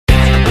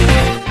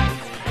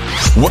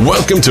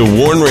Welcome to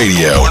Warn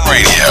Radio.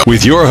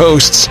 With your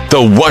hosts,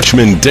 the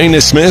Watchman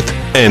Dana Smith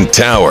and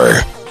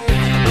Tower.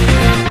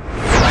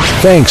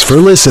 Thanks for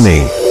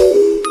listening.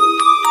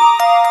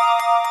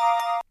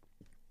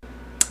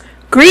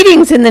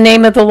 Greetings in the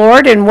name of the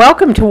Lord and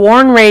welcome to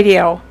Warn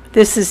Radio.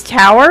 This is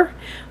Tower.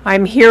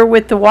 I'm here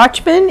with the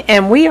Watchman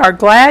and we are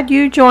glad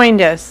you joined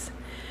us.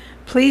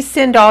 Please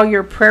send all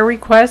your prayer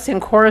requests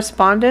and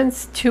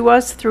correspondence to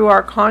us through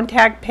our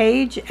contact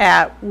page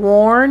at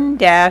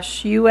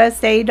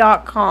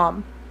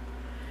warn-usa.com.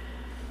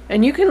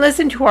 And you can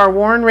listen to our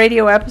Warn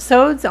Radio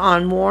episodes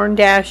on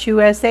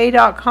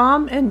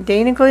warn-usa.com and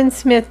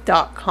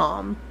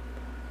danaglennsmith.com.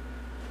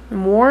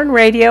 And Warn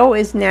Radio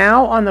is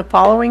now on the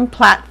following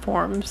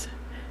platforms: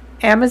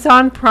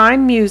 Amazon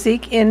Prime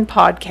Music in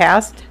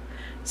podcast,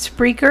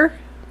 Spreaker,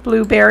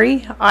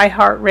 Blueberry,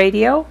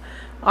 iHeartRadio,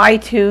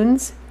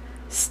 iTunes,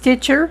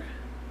 Stitcher,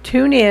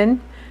 TuneIn,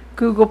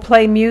 Google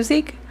Play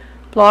Music,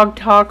 Blog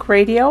Talk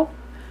Radio,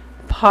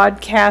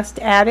 Podcast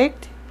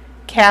Addict,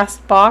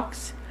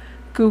 Castbox,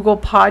 Google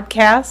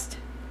Podcast,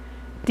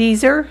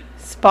 Deezer,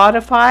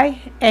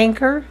 Spotify,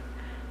 Anchor,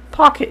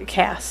 Pocket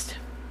Cast.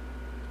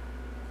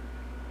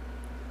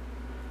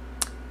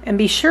 And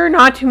be sure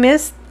not to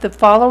miss the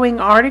following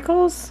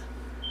articles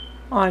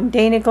on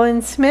Dana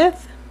Glenn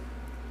Smith: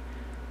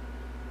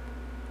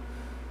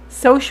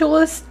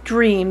 Socialist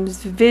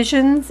Dreams,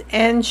 Visions,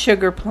 and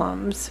Sugar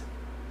Plums.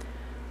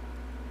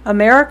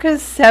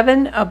 America's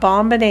 7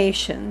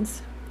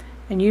 Abominations.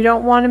 And you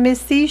don't want to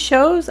miss these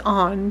shows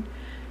on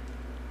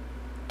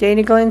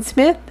Dana Glenn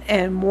Smith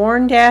and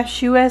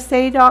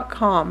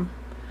warn-usa.com.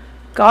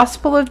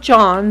 Gospel of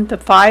John, the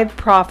 5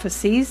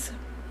 Prophecies.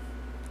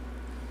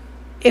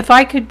 If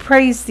I Could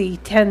Praise Thee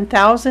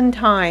 10,000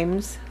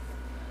 Times.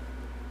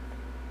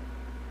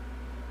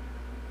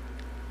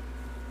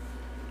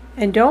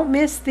 And don't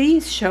miss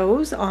these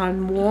shows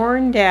on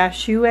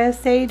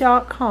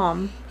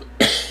warn-usa.com.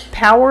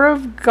 Power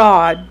of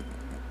God,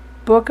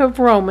 Book of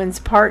Romans,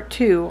 Part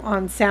 2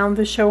 on Sound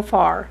the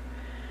Shofar.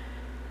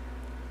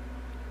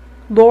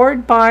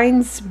 Lord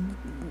Binds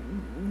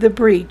the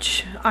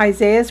Breach,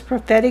 Isaiah's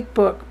Prophetic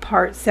Book,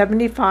 Part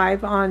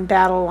 75 on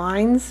Battle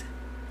Lines.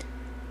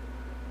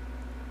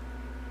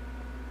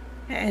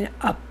 And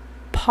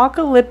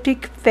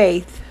Apocalyptic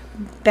Faith,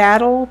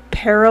 Battle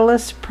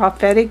Perilous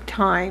Prophetic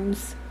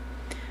Times.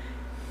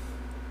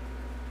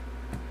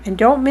 And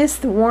don't miss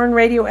the Warn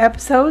Radio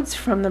episodes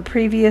from the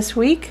previous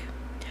week.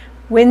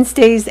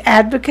 Wednesday's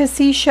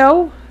Advocacy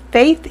Show,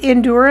 Faith,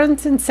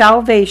 Endurance, and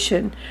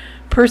Salvation.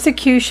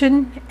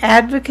 Persecution,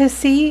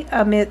 Advocacy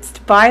Amidst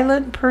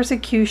Violent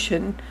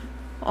Persecution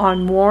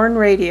on Warn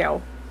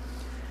Radio.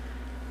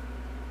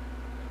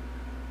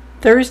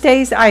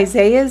 Thursday's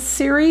Isaiah's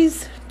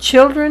series,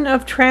 Children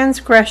of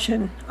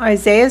Transgression,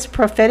 Isaiah's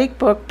Prophetic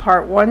Book,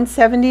 Part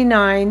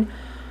 179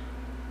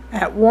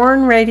 at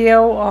Warn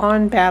Radio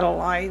on Battle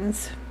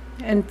Lines.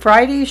 And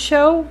Friday's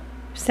show,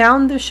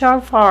 Sound the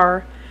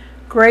Shofar,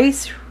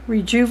 Grace,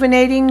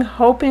 Rejuvenating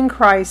Hope in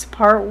Christ,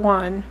 Part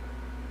 1.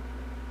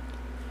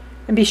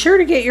 And be sure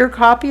to get your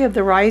copy of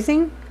The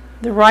Rising.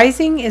 The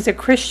Rising is a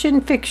Christian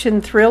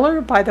fiction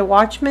thriller by the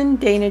Watchman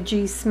Dana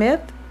G.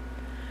 Smith.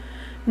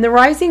 And The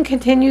Rising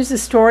continues the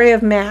story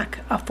of Mac,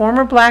 a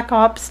former Black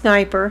Ops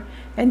sniper,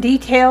 and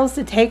details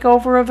the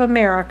takeover of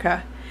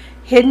America.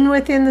 Hidden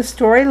within the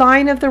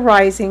storyline of The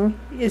Rising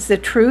is the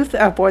truth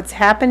of what's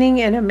happening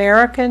in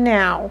America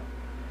now.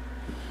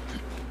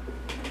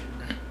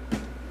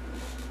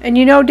 And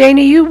you know,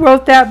 Dana, you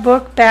wrote that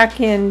book back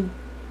in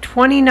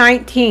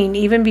 2019,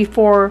 even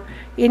before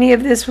any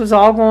of this was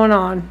all going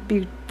on,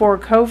 before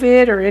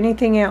COVID or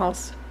anything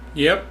else.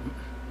 Yep.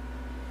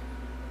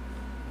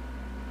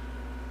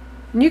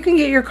 And you can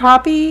get your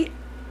copy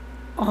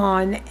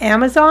on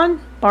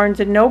Amazon, Barnes &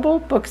 Noble,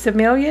 Books A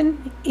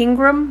Million,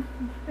 Ingram,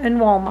 and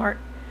Walmart.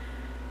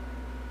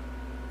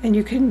 And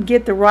you can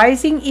get the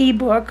Rising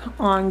ebook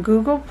on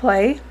Google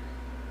Play.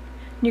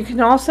 You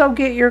can also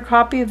get your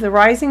copy of The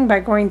Rising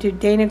by going to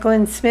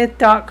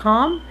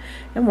danaglennsmith.com.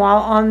 And while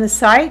on the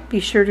site,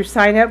 be sure to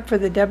sign up for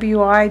the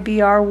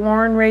WIBR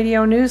Warn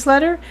Radio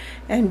newsletter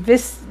and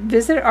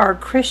visit our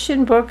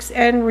Christian books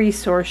and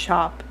resource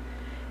shop.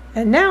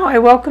 And now I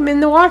welcome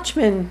in the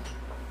Watchman.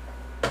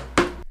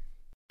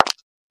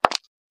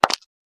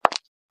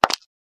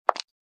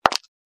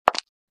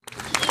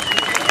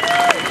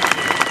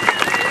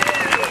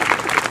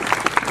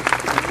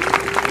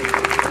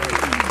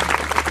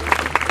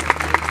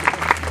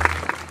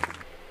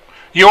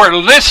 You are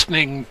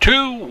listening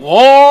to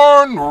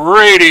Warn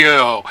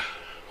Radio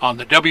on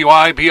the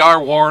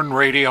WIBR Warn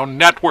Radio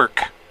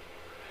Network.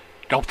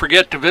 Don't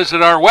forget to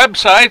visit our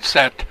websites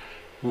at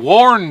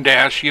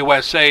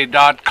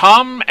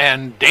warn-usa.com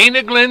and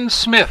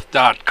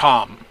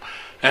danaglennsmith.com.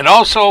 And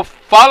also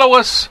follow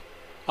us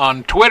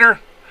on Twitter,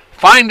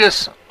 find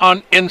us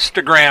on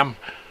Instagram,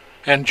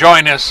 and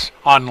join us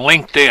on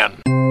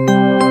LinkedIn.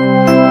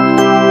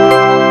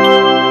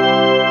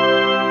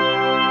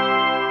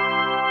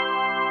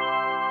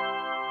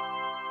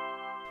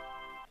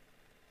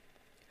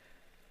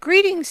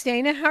 Greetings,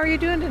 Dana. How are you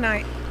doing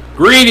tonight?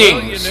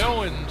 Greetings.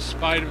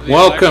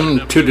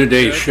 Welcome to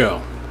today's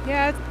show.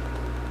 Yeah.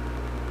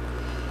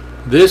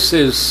 This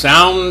is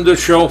Sound the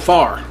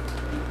Shofar.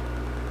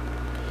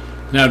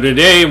 Now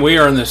today we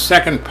are in the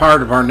second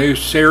part of our new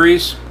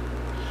series.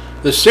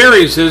 The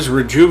series is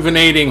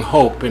Rejuvenating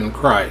Hope in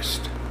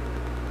Christ.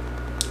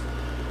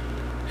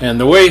 And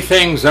the way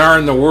things are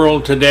in the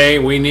world today,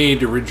 we need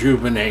to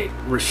rejuvenate,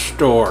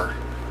 restore,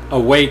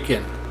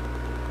 awaken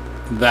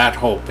that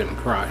hope in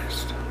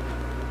Christ.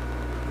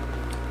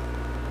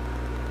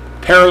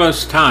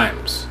 Perilous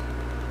times,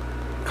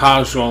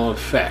 causal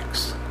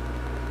effects.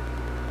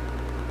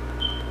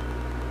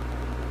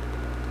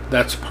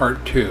 That's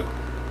part 2.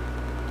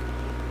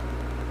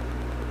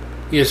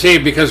 You see,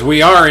 because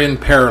we are in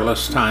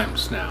perilous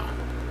times now.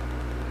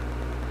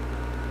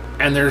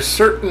 And there's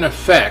certain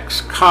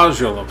effects,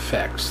 causal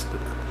effects.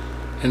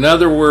 In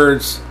other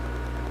words,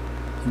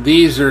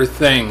 these are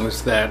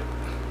things that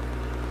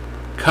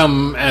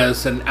come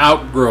as an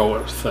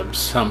outgrowth of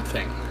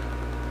something.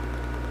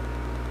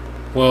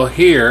 Well,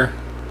 here,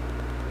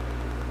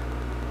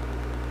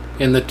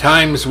 in the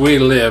times we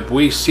live,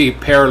 we see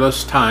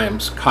perilous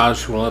times,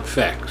 causal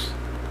effects.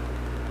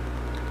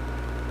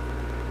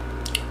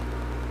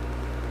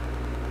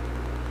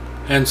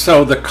 And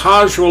so the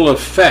causal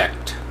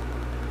effect,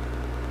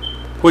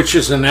 which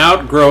is an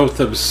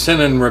outgrowth of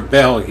sin and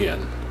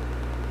rebellion,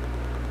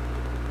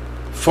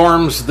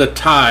 forms the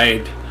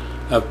tide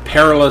of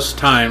perilous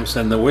times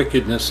and the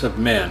wickedness of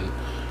men,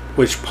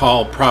 which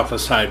Paul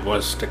prophesied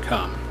was to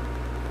come.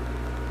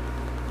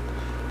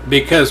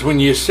 Because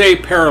when you say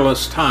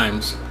perilous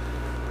times,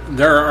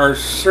 there are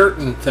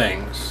certain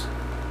things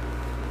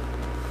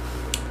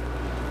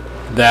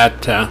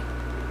that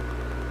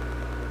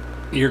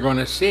you're going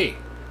to see.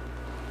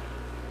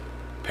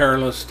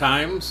 Perilous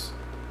times,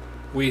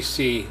 we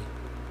see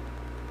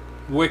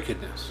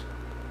wickedness.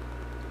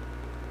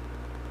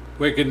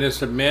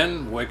 Wickedness of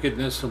men,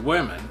 wickedness of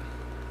women.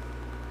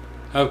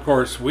 Of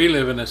course, we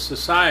live in a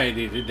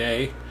society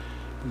today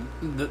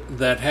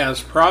that has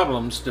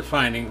problems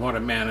defining what a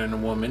man and a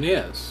woman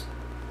is.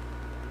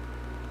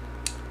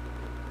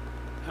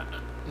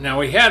 Now,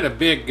 we had a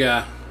big,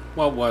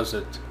 what was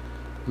it,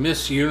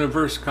 Miss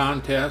Universe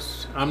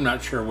contest? I'm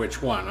not sure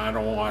which one. I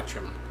don't watch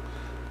them.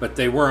 But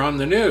they were on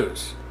the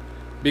news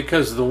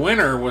because the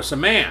winner was a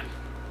man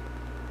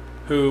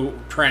who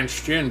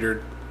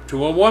transgendered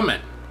to a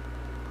woman.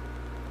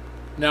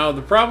 Now,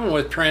 the problem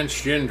with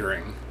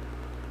transgendering,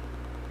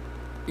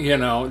 you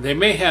know, they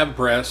may have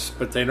breasts,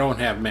 but they don't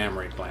have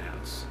mammary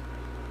glands.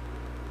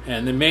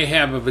 And they may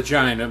have a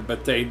vagina,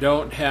 but they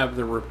don't have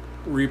the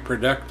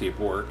reproductive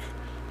work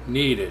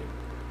needed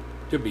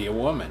to be a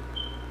woman.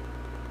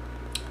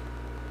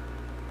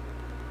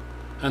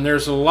 And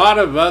there's a lot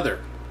of other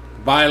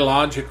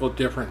biological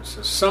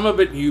differences. Some of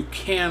it you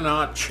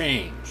cannot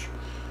change.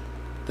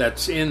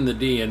 That's in the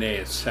DNA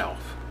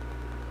itself.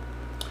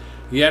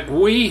 Yet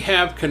we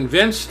have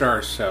convinced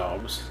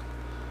ourselves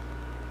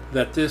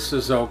that this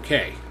is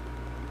okay.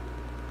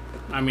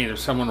 I mean, if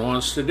someone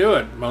wants to do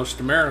it, most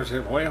Americans say,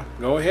 well,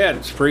 go ahead,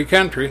 it's a free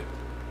country.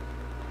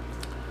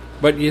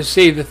 But you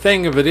see, the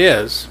thing of it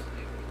is,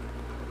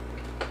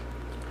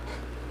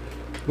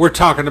 we're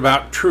talking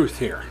about truth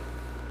here.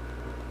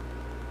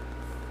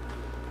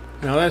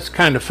 Now that's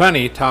kind of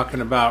funny,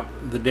 talking about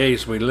the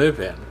days we live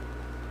in,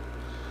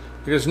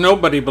 because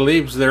nobody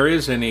believes there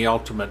is any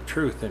ultimate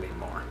truth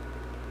anymore.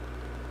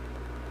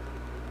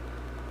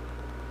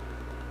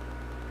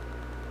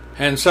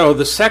 And so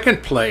the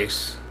second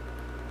place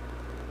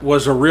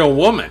was a real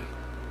woman.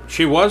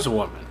 She was a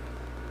woman.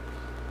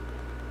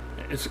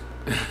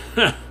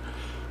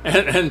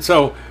 And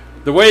so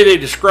the way they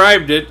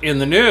described it in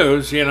the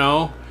news, you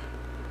know,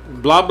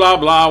 blah, blah,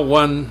 blah,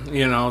 won,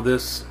 you know,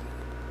 this,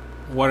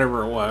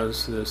 whatever it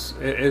was, this,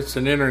 it's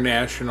an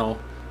international,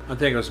 I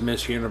think it was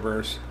Miss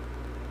Universe.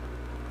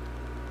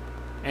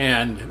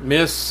 And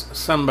Miss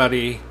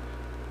somebody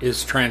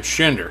is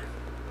transgender.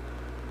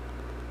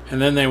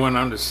 And then they went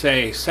on to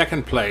say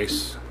second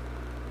place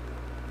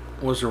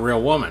was a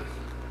real woman.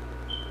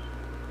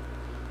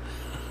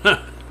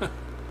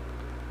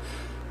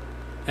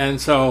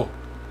 And so,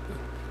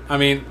 I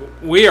mean,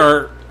 we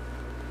are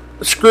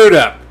screwed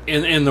up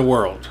in the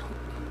world.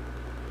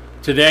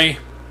 Today,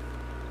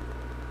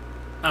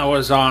 I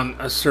was on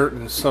a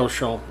certain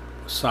social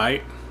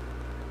site,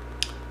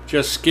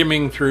 just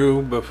skimming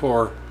through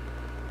before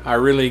I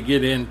really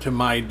get into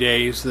my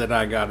days that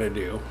I got to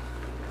do.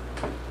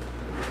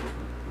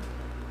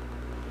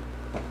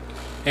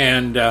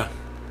 And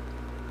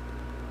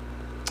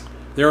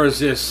there was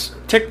this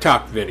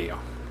TikTok video.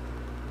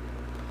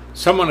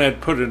 Someone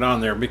had put it on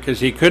there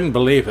because he couldn't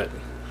believe it.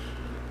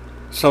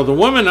 So the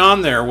woman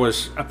on there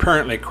was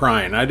apparently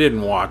crying. I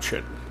didn't watch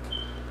it,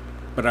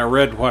 but I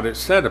read what it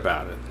said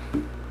about it.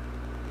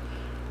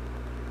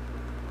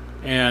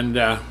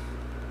 And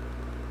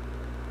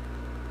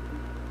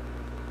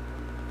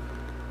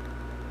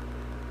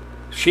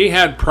she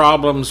had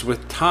problems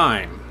with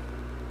time.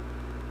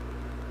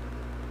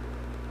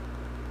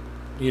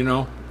 You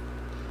know,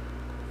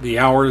 the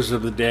hours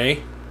of the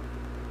day.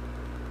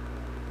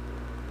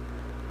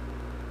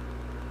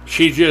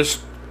 She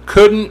just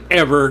couldn't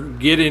ever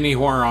get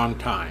anywhere on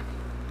time.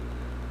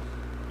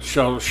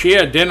 So she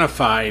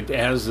identified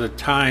as the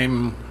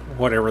time,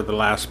 whatever the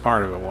last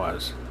part of it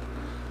was.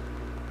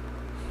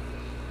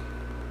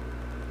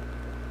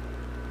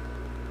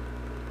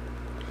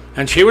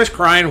 And she was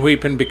crying,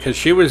 weeping, because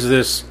she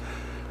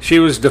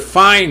was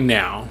defined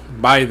now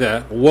by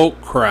the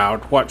woke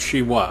crowd, what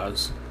she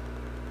was.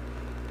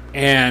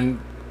 And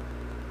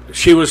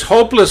she was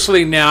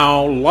hopelessly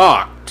now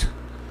locked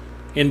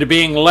into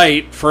being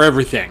late for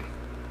everything.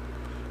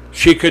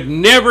 She could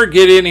never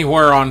get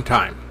anywhere on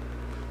time.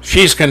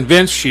 She's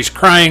convinced, she's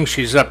crying,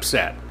 she's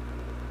upset.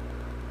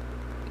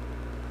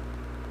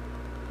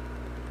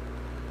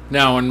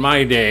 Now, in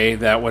my day,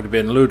 that would have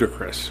been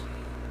ludicrous.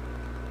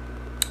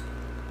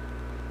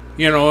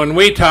 You know, when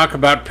we talk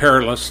about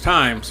perilous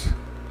times,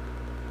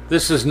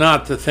 this is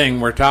not the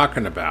thing we're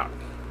talking about.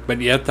 But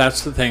yet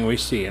that's the thing we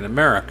see in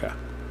America.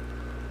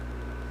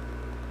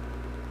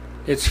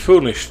 It's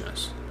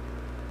foolishness.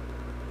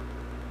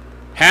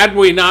 Had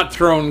we not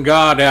thrown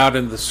God out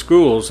in the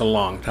schools a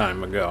long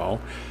time ago,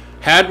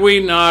 had we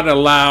not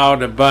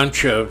allowed a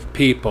bunch of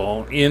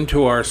people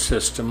into our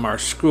system, our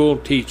school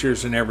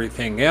teachers and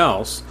everything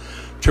else,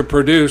 to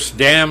produce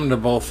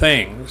damnable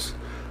things,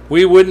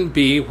 we wouldn't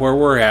be where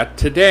we're at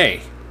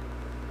today.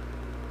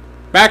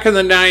 Back in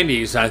the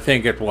 90s, I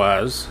think it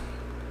was,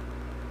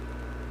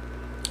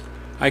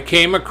 I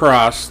came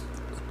across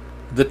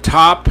the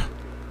top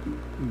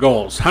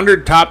goals,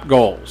 100 top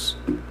goals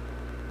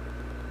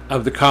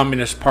of the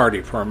Communist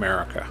Party for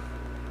America.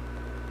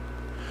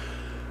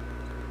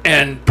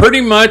 And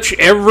pretty much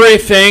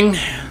everything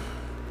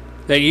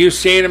that you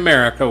see in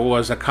America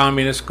was a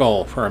communist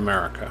goal for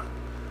America.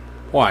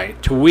 Why?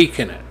 To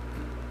weaken it.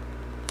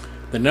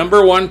 The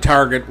number one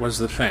target was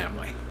the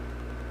family.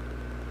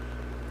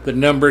 The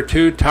number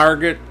two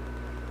target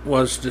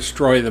was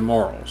destroy the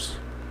morals.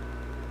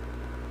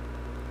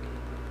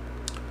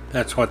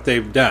 That's what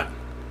they've done.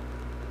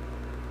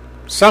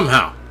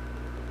 Somehow.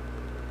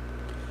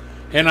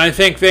 And I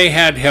think they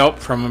had help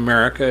from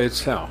America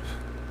itself.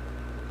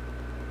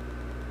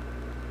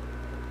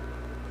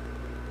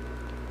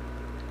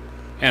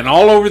 And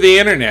all over the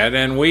internet,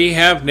 and we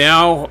have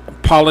now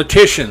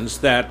politicians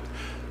that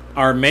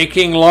are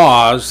making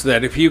laws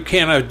that if you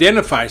can't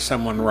identify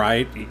someone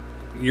right,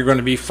 you're going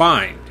to be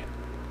fined.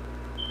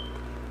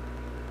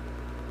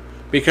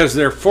 Because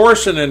they're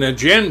forcing an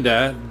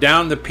agenda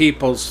down the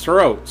people's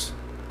throats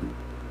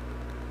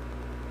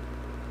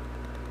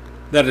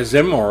that is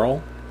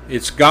immoral,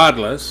 it's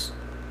godless,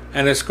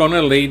 and it's going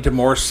to lead to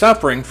more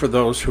suffering for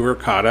those who are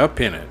caught up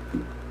in it.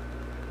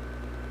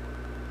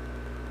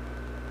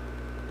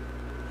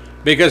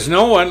 Because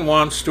no one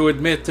wants to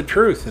admit the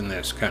truth in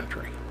this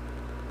country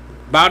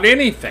about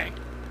anything.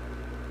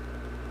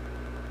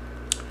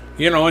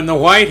 You know, in the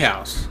White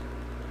House,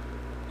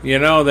 you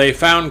know, they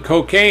found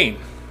cocaine.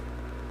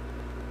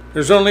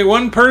 There's only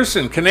one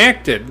person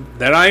connected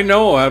that I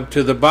know of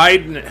to the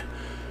Biden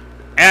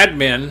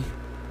admin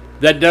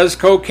that does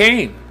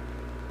cocaine.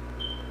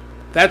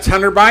 That's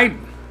Hunter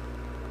Biden.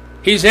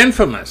 He's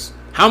infamous.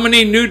 How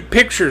many nude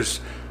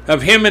pictures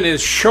of him in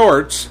his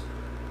shorts,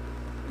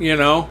 you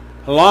know,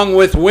 along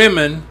with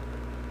women?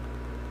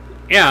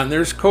 Yeah, and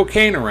there's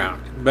cocaine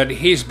around. But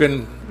he's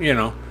been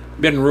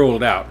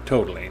ruled out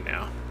totally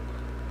now.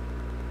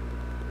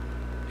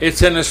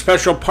 It's in a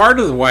special part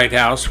of the White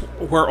House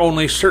where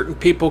only certain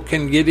people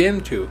can get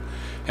into.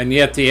 And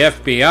yet the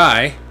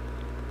FBI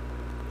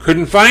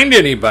couldn't find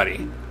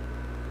anybody.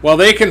 Well,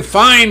 they can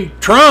find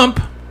Trump.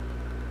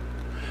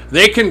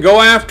 They can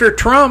go after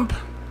Trump.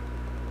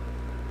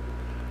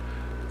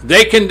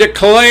 They can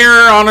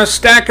declare on a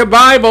stack of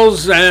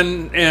Bibles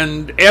and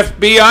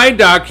FBI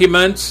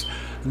documents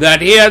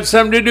that he had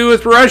something to do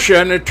with Russia,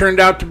 and it turned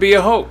out to be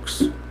a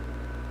hoax.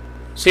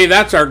 See,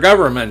 that's our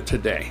government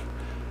today.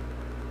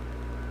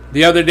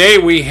 The other day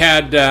we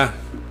had the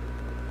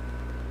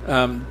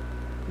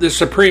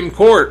Supreme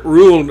Court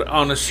ruled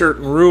on a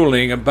certain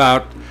ruling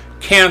about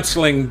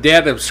canceling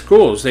debt of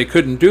schools. They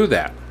couldn't do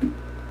that.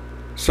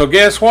 So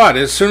guess what?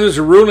 As soon as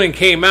the ruling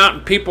came out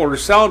and people were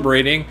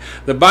celebrating,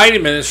 the Biden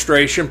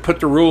administration put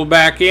the rule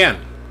back in,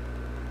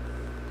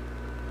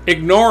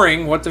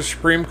 ignoring what the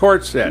Supreme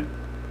Court said.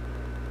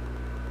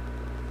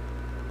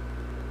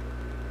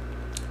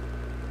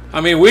 I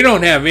mean, we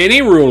don't have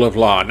any rule of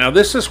law. Now,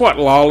 this is what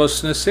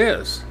lawlessness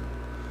is.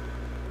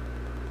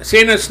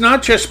 See, and it's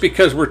not just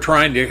because we're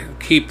trying to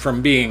keep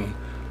from being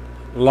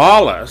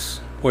lawless,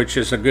 which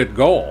is a good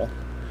goal.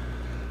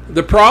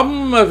 The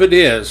problem of it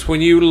is,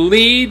 when you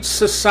lead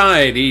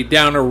society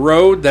down a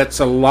road that's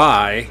a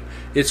lie,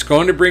 it's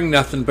going to bring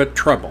nothing but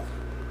trouble.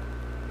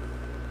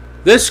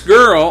 This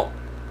girl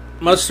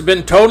must have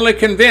been totally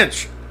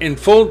convinced, in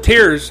full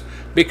tears,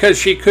 because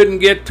she couldn't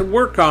get to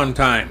work on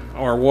time,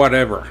 or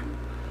whatever.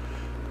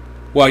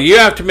 Well, you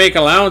have to make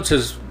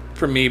allowances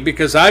for me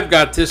because I've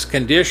got this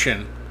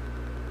condition.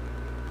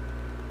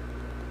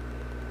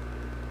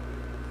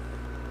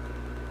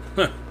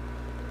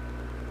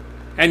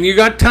 And you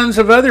got tons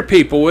of other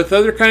people with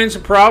other kinds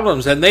of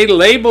problems, and they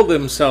label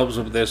themselves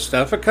with this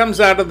stuff. It comes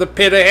out of the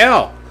pit of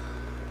hell.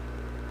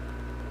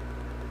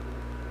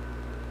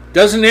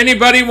 Doesn't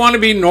anybody want to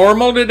be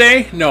normal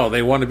today? No,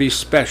 they want to be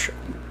special.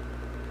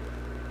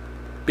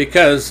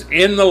 Because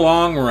in the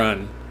long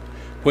run,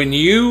 when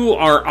you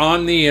are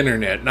on the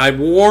internet, and I've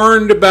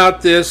warned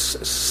about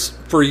this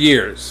for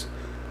years,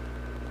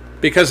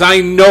 because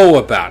I know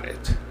about it.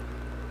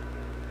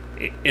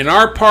 In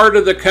our part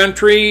of the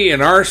country,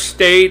 in our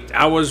state,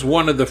 I was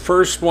one of the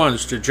first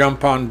ones to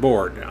jump on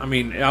board. I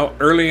mean,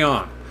 early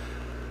on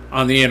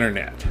the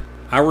internet.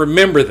 I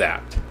remember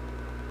that.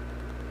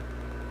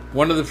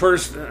 One of the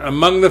first,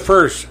 among the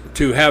first,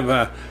 to have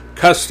a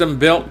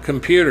custom-built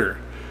computer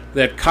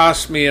that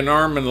cost me an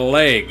arm and a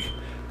leg.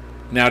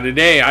 Now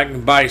today, I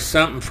can buy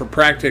something for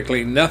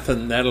practically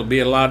nothing that'll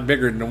be a lot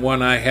bigger than the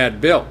one I had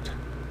built.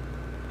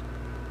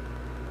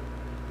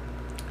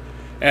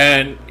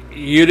 And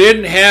you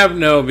didn't have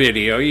no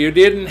video, you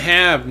didn't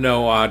have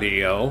no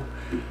audio,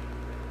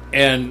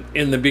 and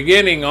in the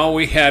beginning all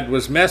we had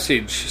was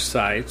message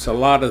sites, a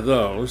lot of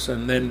those,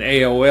 and then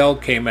AOL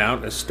came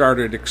out and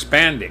started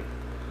expanding.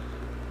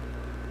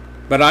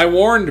 But I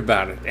warned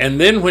about it,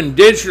 and then when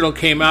digital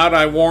came out,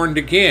 I warned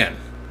again.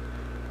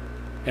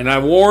 And I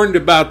warned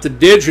about the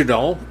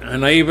digital,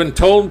 and I even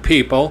told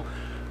people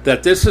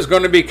that this is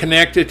going to be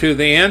connected to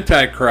the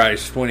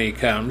Antichrist when he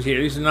comes.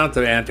 He's not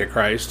the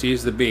Antichrist,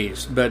 he's the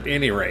beast, but at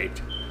any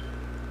rate.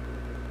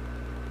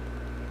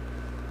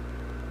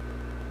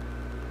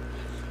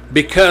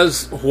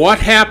 Because what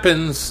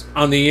happens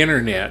on the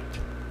internet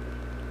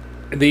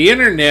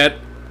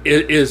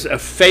is a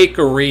fake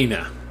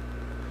arena.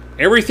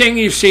 Everything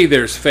you see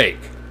there's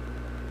fake.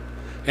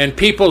 And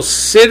people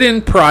sit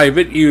in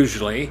private,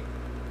 usually,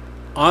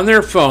 on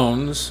their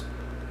phones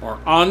or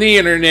on the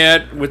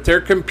internet with their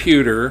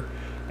computer,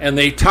 and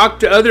they talk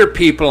to other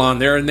people on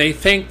there, and they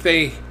think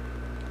they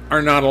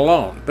are not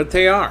alone, but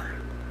they are.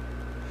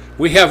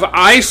 We have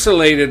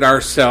isolated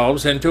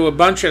ourselves into a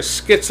bunch of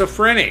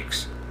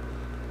schizophrenics.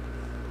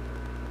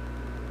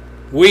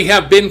 We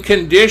have been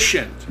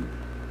conditioned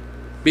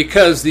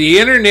because the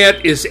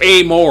internet is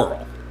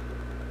amoral.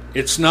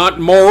 It's not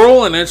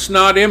moral and it's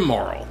not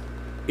immoral.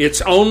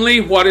 It's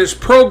only what is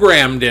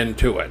programmed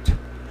into it.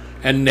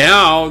 And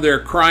now they're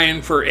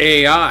crying for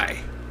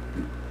AI.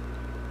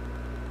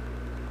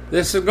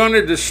 This is going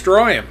to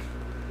destroy them.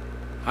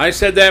 I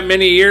said that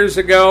many years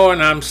ago,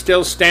 and I'm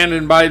still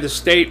standing by the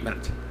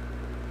statement.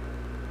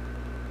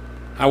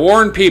 I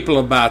warn people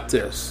about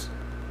this.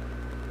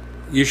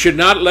 You should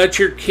not let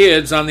your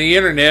kids on the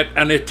internet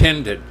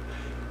unattended.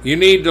 You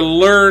need to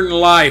learn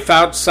life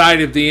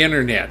outside of the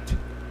internet.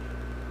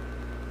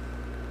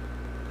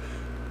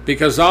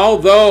 Because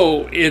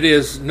although it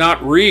is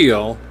not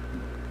real,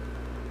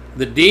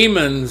 the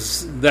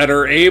demons that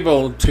are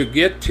able to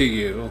get to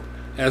you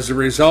as a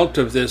result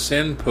of this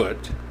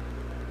input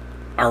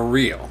are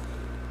real.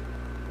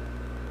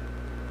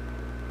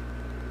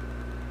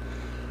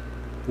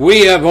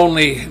 We have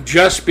only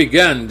just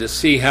begun to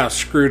see how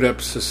screwed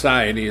up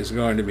society is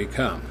going to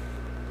become.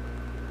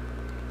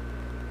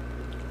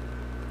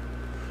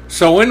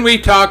 So when we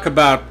talk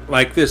about,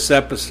 like this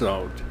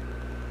episode,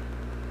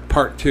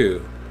 part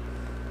 2,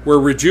 we're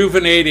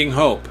rejuvenating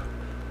hope.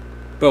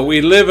 But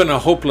we live in a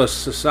hopeless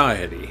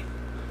society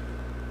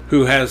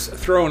who has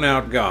thrown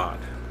out God.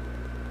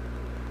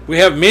 We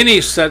have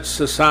many such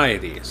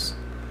societies.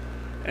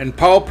 And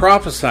Paul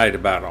prophesied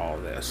about all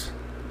this.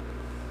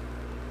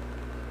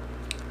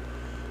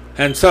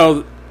 And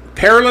so,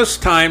 perilous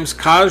times,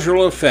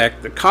 causal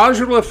effect. The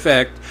causal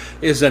effect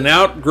is an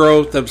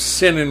outgrowth of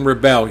sin and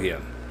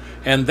rebellion.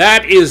 And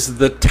that is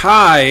the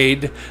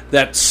tide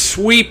that's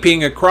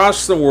sweeping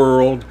across the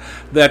world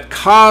that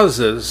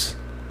causes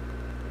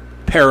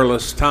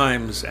perilous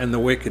times and the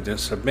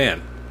wickedness of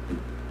men.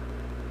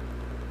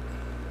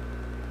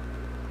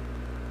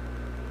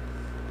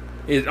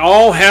 It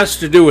all has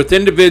to do with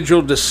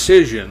individual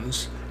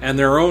decisions and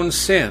their own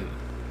sin.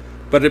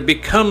 But it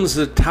becomes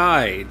the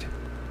tide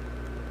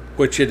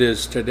which it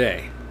is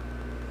today.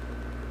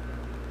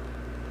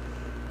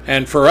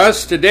 And for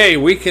us today,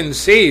 we can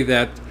see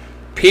that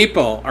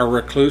people are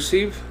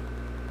reclusive,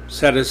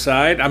 set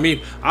aside. I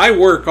mean, I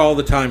work all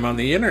the time on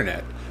the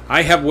internet.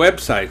 I have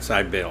websites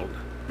I build.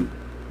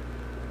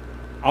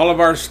 All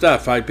of our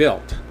stuff I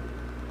built.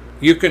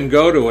 You can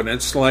go to it, and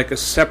it's like a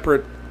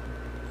separate,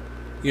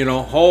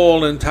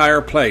 whole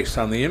entire place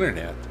on the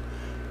internet.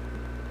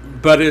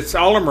 But it's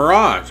all a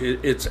mirage.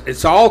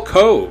 It's all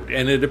code,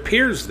 and it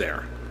appears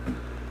there.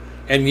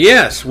 And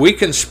yes, we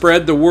can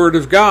spread the word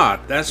of God.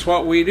 That's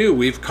what we do.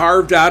 We've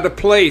carved out a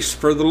place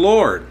for the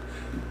Lord.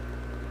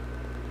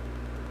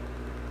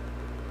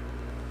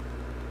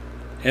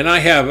 And I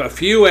have a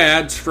few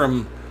ads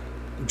from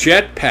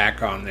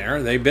Jetpack on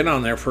there. They've been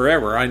on there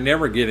forever. I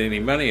never get any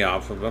money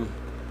off of them.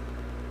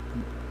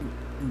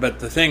 But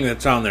the thing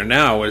that's on there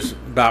now is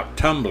about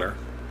Tumblr.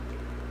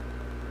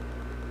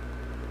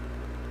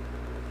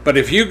 But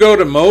if you go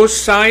to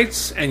most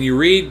sites and you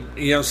read,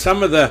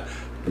 some of the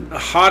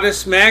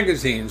hottest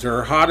magazines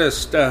or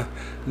hottest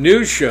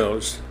news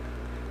shows,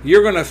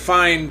 you're going to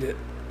find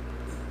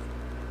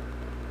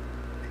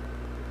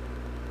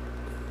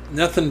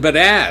nothing but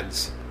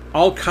ads,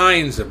 all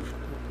kinds of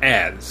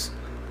ads,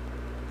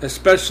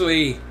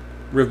 especially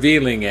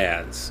revealing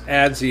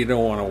ads you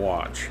don't want to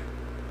watch.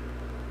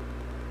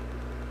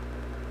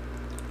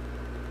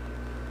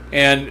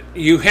 And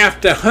you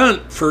have to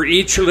hunt for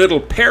each little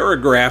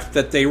paragraph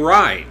that they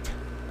write.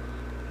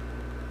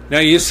 Now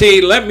you see,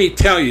 let me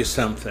tell you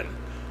something.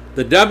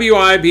 The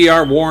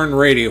WIBR Warren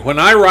Radio, when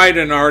I write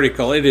an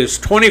article, it is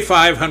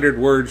 2,500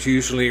 words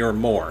usually or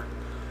more.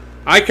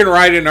 I can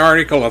write an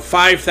article of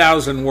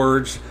 5,000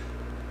 words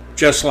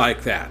just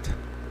like that.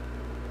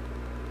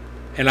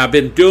 And I've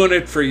been doing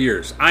it for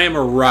years. I am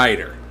a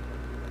writer.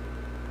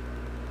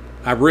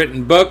 I've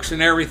written books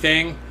and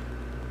everything.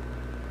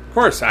 Of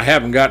course, I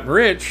haven't gotten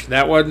rich.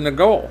 That wasn't the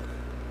goal.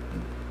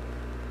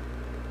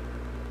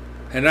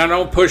 And I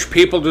don't push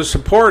people to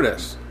support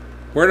us.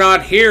 We're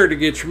not here to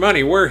get your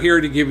money. We're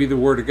here to give you the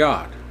Word of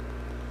God.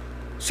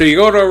 So you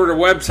go over to the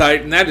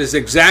website, and that is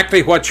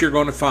exactly what you're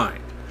going to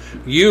find.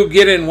 You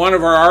get in one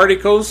of our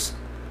articles,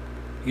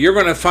 you're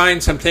going to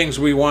find some things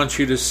we want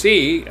you to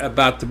see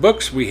about the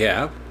books we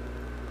have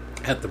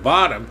at the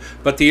bottom.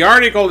 But the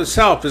article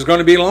itself is going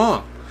to be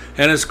long.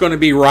 And it's going to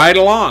be right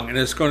along, and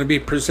it's going to be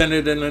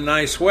presented in a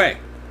nice way.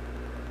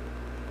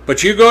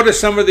 But you go to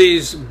some of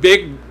these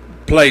big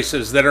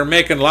places that are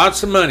making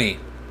lots of money.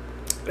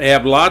 They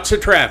have lots of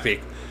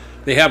traffic.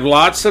 They have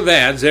lots of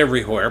ads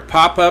everywhere,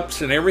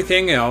 pop-ups and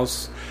everything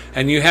else.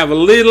 And you have a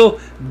little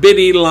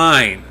bitty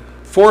line,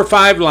 4 or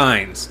 5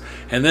 lines.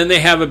 And then they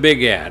have a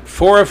big ad,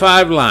 4 or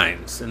 5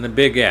 lines and the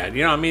big ad.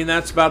 You know, I mean,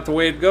 that's about the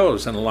way it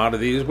goes in a lot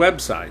of these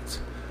websites.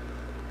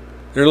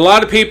 There are a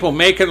lot of people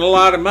making a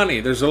lot of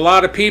money. There's a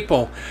lot of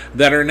people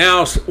that are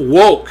now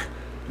woke,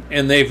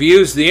 and they've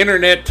used the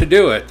internet to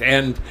do it.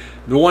 And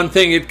the one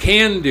thing it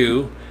can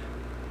do,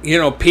 you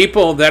know,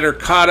 people that are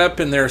caught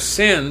up in their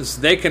sins,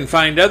 they can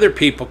find other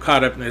people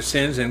caught up in their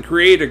sins and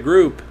create a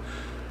group,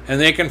 and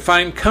they can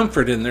find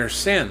comfort in their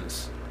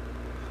sins.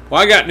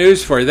 Well, I got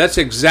news for you. That's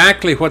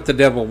exactly what the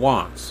devil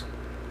wants.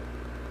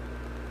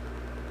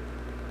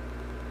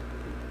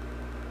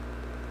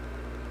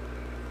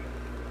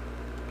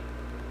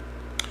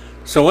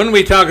 So when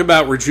we talk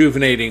about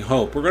rejuvenating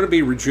hope, we're going to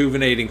be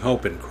rejuvenating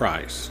hope in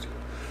Christ.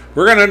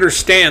 We're going to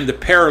understand the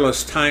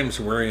perilous times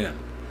we're in.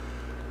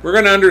 We're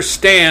going to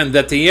understand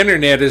that the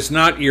internet is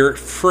not your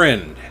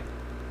friend.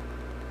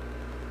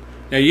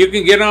 Now you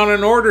can get on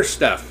and order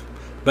stuff,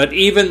 but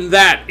even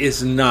that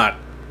is not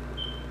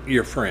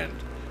your friend.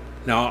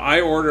 Now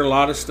I order a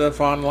lot of stuff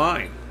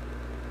online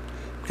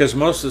because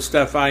most of the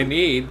stuff I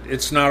need,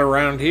 it's not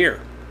around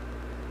here.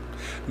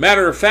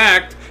 Matter of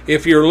fact,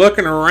 if you're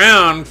looking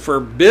around for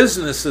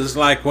businesses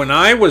like when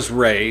I was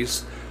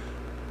raised,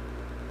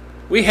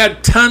 we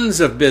had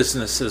tons of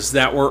businesses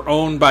that were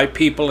owned by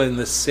people in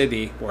the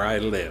city where I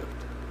lived.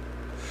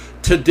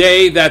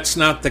 Today, that's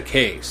not the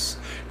case.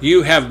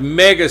 You have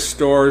mega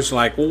stores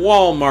like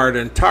Walmart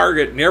and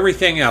Target and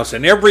everything else,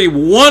 and every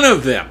one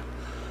of them,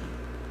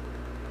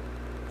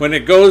 when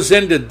it goes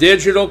into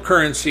digital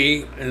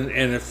currency and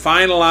it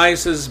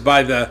finalizes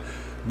by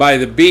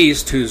the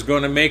beast who's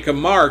going to make a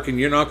mark, and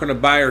you're not going to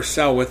buy or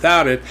sell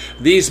without it,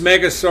 these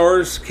mega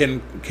stores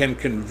can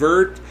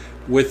convert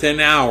within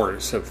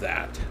hours of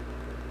that.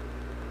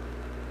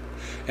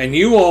 And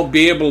you won't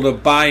be able to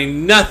buy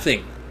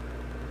nothing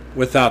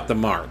without the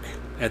mark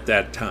at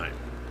that time.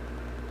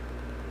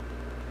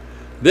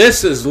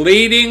 This is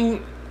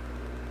leading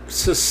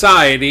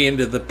society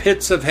into the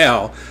pits of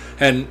hell,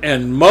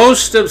 and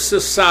most of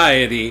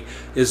society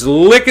is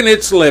licking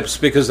its lips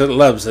because it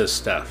loves this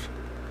stuff.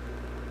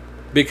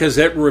 Because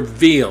it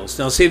reveals.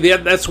 Now see,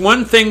 that's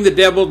one thing the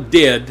devil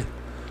did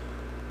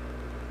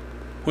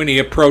when he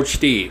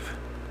approached Eve.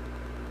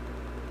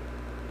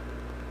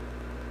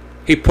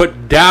 He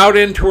put doubt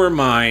into her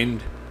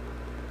mind,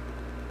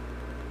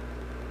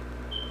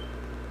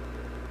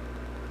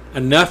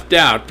 enough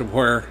doubt to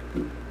where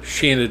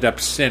she ended up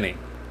sinning.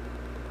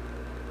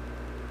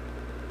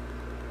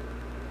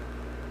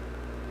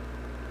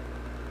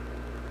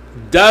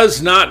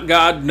 Does not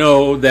God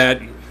know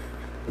that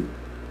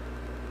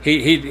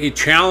he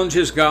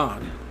challenges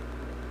God?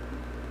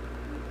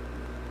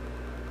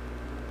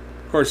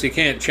 Of course, he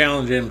can't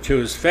challenge him to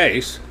his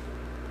face.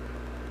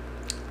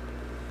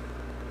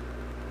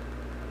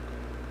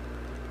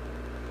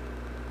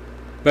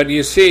 But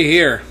you see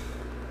here,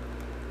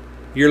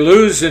 you're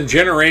losing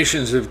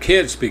generations of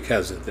kids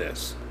because of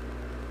this.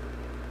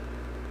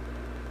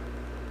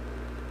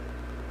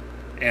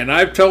 And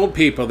I've told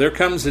people, there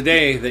comes a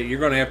day that you're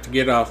going to have to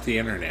get off the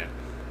internet.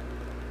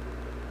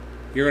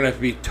 You're going to have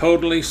to be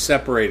totally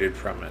separated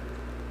from it.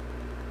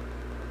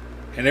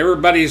 And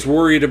everybody's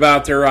worried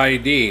about their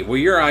ID. Well,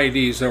 your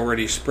ID's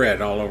already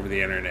spread all over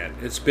the internet.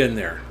 It's been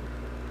there.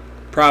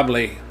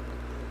 Probably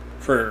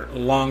for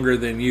longer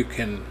than you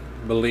can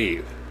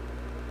believe.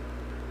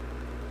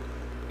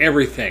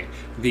 Everything.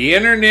 The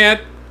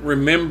internet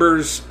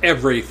remembers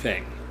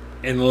everything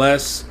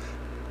unless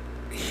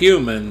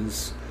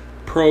humans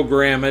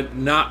program it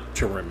not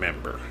to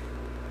remember.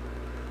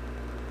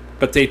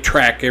 But they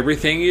track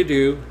everything you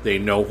do, they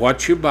know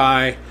what you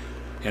buy,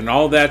 and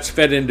all that's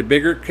fed into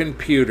bigger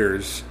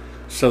computers,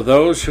 so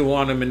those who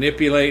want to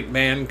manipulate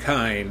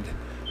mankind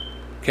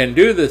can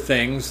do the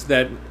things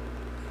that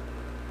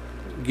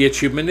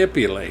get you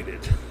manipulated.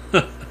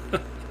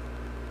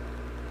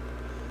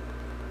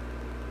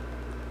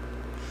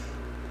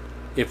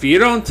 If you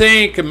don't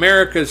think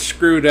America's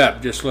screwed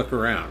up, just look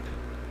around.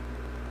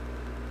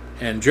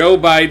 And Joe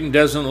Biden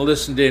doesn't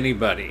listen to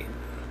anybody.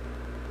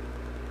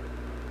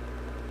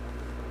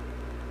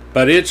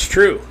 But it's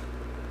true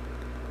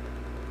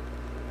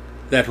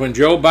that when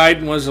Joe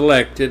Biden was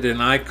elected,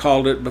 and I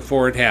called it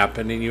before it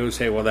happened, and you would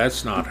say, well,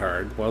 that's not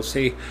hard. Well,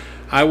 see,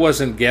 I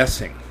wasn't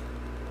guessing,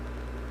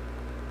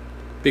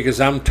 because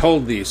I'm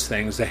told these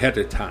things ahead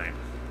of time.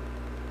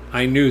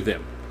 I knew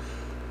them.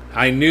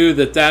 I knew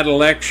that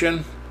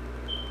election,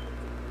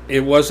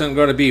 it wasn't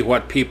going to be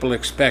what people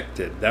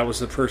expected. That was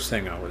the first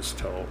thing I was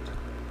told.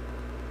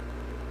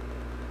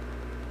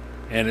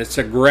 And it's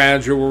a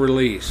gradual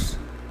release.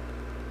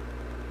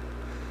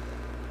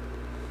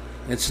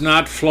 It's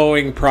not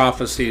flowing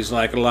prophecies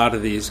like a lot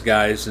of these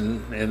guys,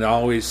 and it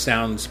always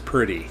sounds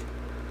pretty.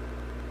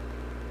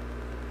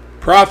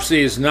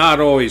 Prophecy is not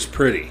always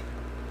pretty,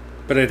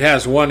 but it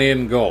has one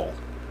end goal.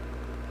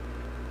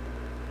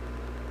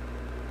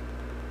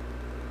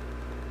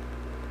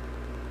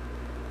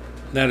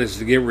 That is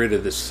to get rid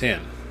of the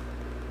sin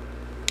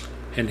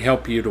and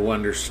help you to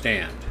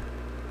understand.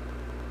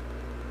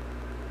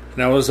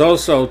 And I was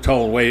also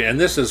told, and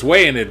this is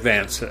way in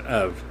advance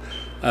of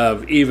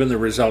even the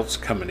results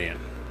coming in.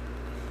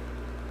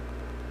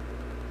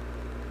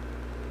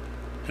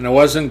 And I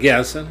wasn't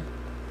guessing,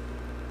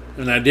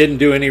 and I didn't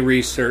do any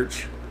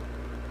research.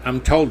 I'm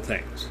told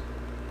things.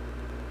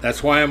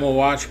 That's why I'm a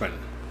watchman.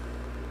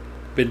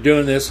 Been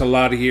doing this a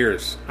lot of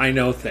years. I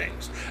know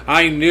things.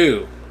 I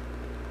knew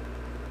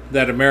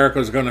that America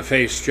was going to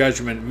face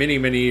judgment many,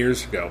 many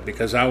years ago,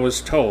 because I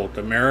was told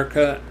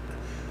America,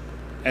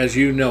 as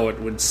you know it,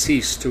 would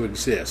cease to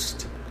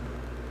exist.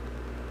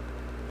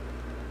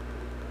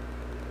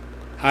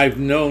 I've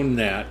known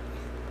that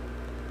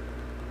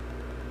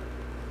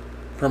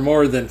for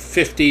more than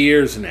 50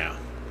 years now.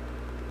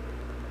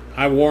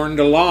 I warned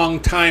a long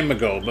time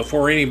ago,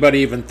 before anybody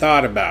even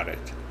thought about it.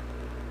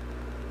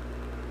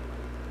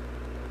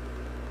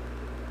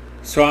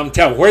 So I'm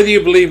telling, whether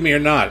you believe me or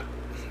not,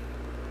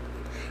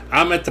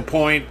 I'm at the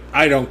point,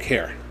 I don't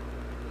care.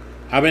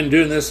 I've been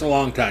doing this a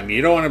long time.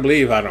 You don't want to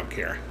believe, I don't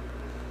care.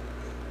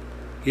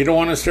 You don't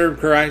want to serve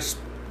Christ?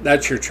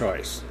 That's your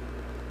choice.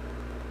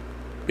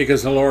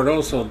 Because the Lord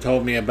also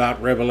told me about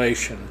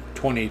Revelation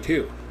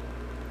 22.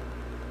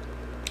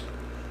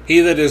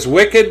 He that is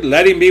wicked,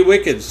 let him be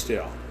wicked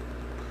still.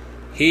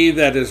 He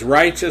that is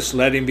righteous,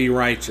 let him be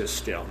righteous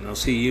still. Now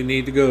see, you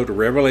need to go to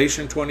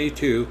Revelation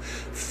 22,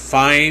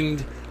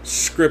 find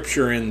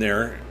scripture in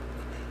there.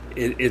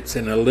 It's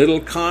in a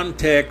little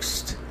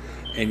context,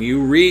 and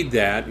you read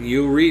that,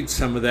 you read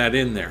some of that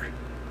in there.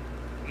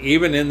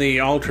 Even in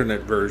the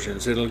alternate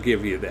versions, it'll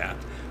give you that.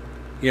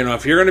 You know,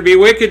 if you're going to be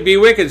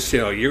wicked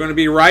still. You're going to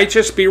be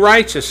righteous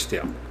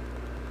still.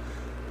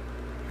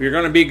 If you're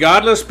going to be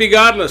godless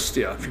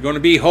still. If you're going to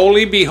be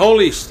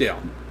holy still.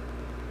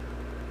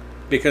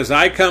 Because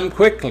I come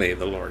quickly,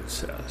 the Lord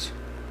says.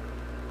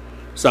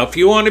 So if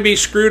you want to be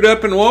screwed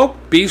up and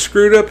woke, be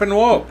screwed up and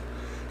woke.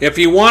 If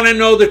you want to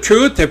know the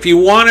truth, if you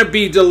want to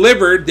be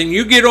delivered, then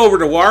you get over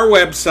to our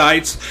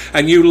websites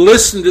and you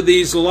listen to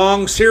these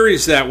long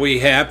series that we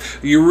have.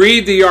 You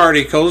read the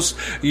articles,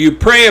 you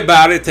pray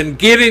about it, and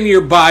get in your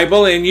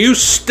Bible and you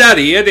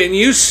study it and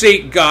you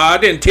seek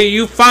God until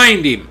you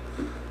find Him.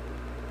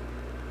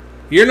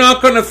 You're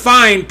not going to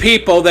find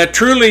people that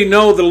truly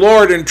know the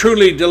Lord and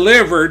truly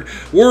delivered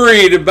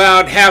worried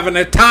about having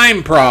a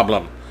time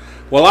problem.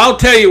 Well, I'll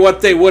tell you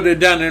what they would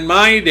have done in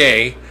my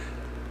day.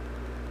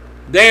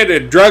 They'd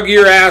have drug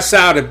your ass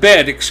out of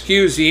bed,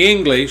 excuse the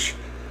English,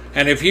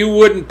 and if you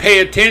wouldn't pay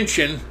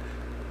attention,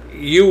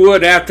 you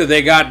would after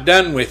they got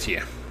done with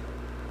you.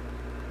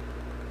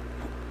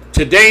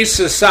 Today's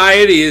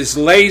society is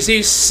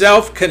lazy,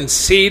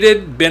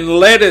 self-conceited, been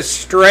led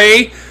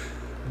astray,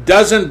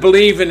 doesn't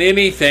believe in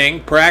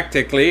anything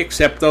practically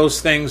except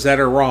those things that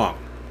are wrong.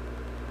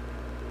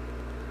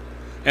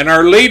 And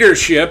our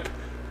leadership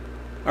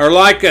are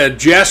like a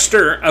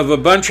jester of a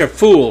bunch of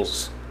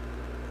fools.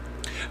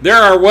 There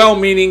are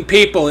well-meaning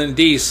people in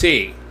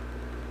D.C.,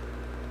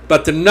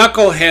 but the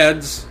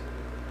knuckleheads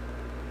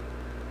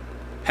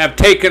have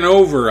taken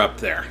over up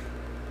there.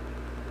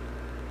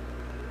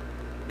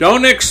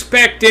 Don't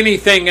expect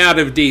anything out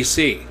of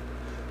D.C.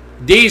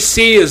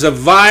 D.C. is a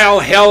vile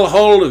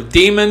hellhole of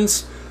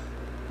demons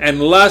and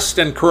lust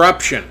and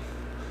corruption,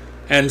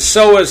 and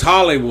so is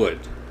Hollywood.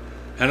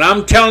 And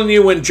I'm telling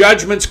you, when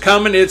judgment's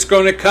coming, it's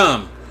going to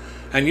come.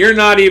 And you're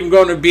not even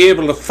going to be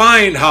able to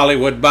find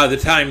Hollywood by the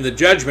time the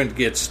judgment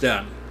gets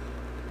done.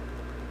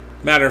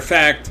 Matter of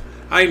fact,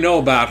 I know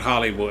about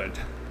Hollywood.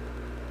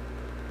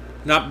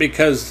 Not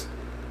because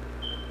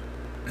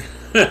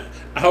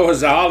I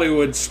was a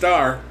Hollywood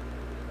star,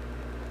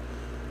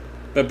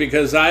 but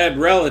because I had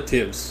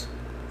relatives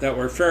that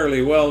were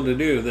fairly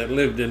well-to-do that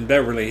lived in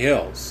Beverly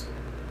Hills.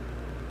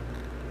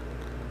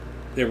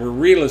 They were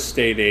real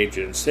estate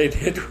agents. They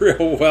did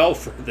real well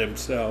for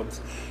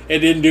themselves. It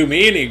didn't do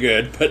me any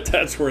good, but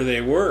that's where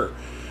they were.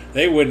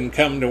 They wouldn't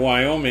come to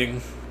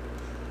Wyoming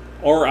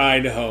or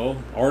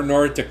Idaho or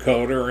North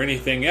Dakota or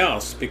anything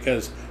else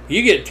because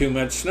you get too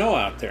much snow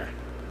out there.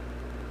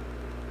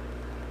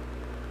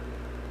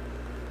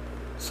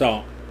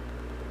 So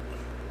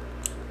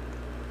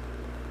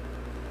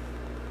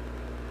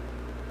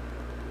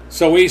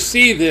we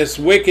see this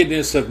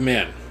wickedness of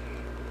men.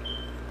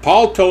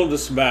 Paul told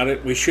us about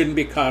it. We shouldn't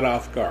be caught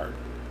off guard.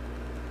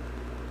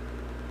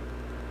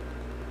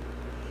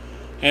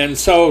 And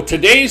so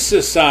today's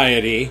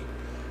society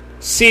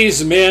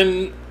sees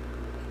men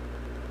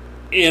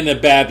in a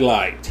bad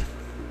light.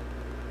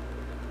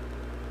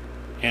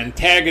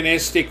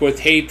 Antagonistic with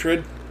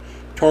hatred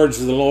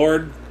towards the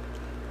Lord,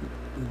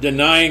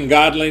 denying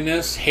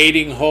godliness,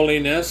 hating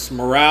holiness,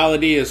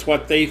 morality is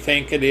what they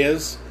think it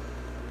is,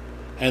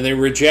 and they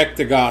reject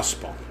the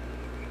gospel.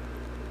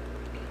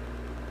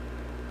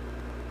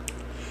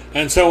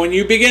 And so when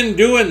you begin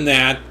doing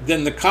that,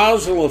 then the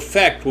causal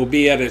effect will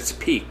be at its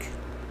peak.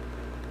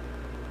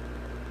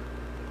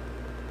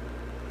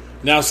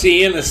 Now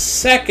see, in a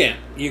second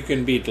you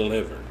can be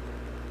delivered.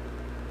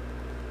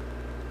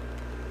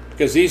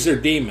 Because these are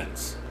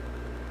demons.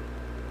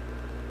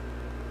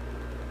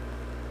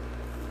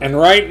 And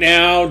right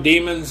now,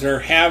 demons are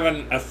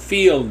having a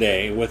field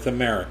day with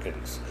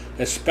Americans,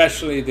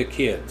 especially the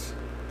kids.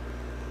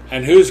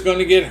 And who's going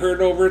to get hurt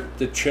over it?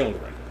 The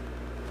children.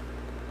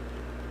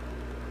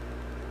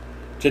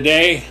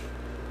 Today,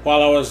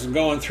 while I was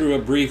going through a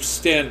brief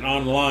stint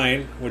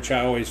online, which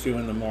I always do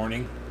in the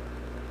morning,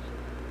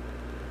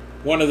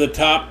 one of the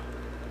top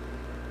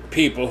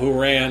people who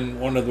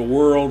ran one of the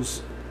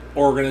world's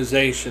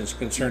organizations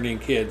concerning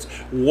kids,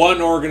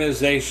 one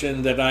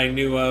organization that I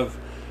knew of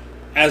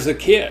as a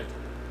kid,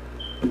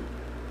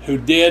 who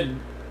did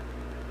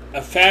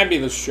a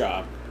fabulous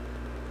job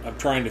of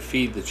trying to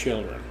feed the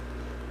children.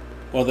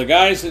 Well, the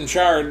guys in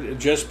charge had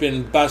just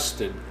been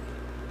busted,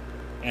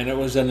 and it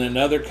was in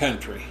another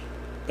country.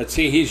 But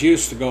see, he's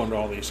used to going to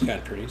all these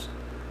countries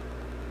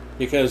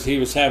because he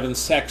was having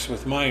sex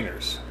with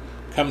minors.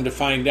 Come to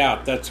find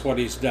out, that's what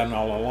he's done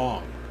all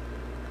along.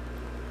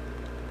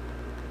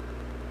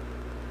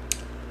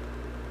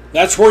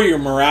 That's where your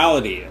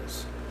morality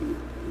is.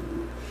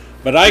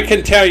 But I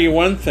can tell you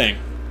one thing.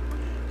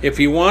 If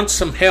you want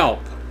some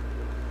help,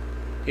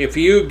 if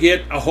you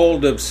get a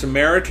hold of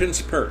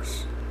Samaritan's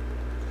Purse,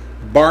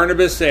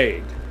 Barnabas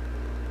Aid,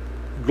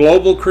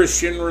 Global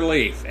Christian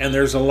Relief, and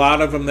there's a lot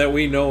of them that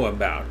we know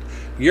about,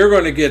 you're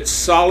going to get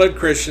solid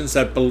Christians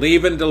that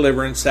believe in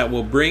deliverance, that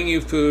will bring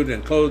you food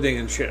and clothing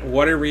and shit,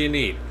 whatever you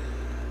need.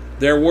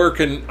 They're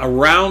working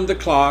around the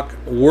clock,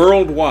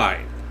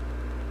 worldwide.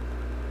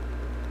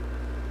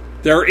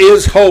 There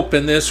is hope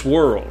in this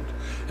world,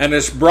 and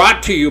it's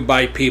brought to you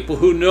by people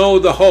who know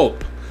the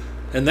hope,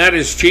 and that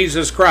is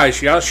Jesus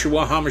Christ,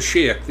 Yahshua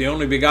HaMashiach, the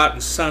only begotten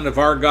Son of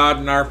our God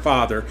and our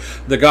Father,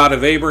 the God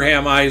of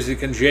Abraham,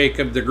 Isaac, and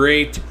Jacob, the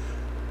great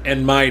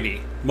and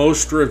mighty,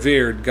 most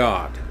revered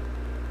God,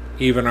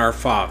 even our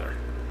Father.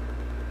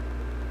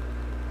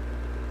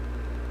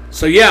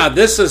 So yeah,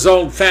 this is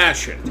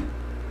old-fashioned,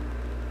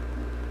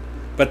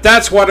 but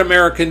that's what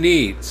America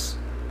needs.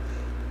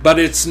 But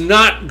it's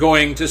not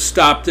going to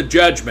stop the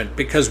judgment,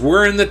 because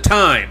we're in the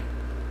time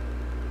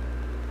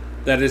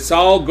that it's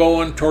all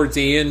going towards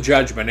the end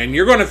judgment, and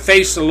you're going to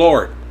face the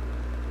Lord.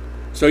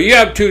 So you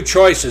have two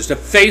choices: to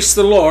face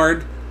the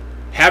Lord,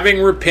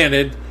 having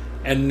repented,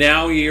 and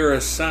now you're a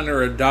son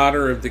or a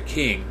daughter of the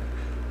King,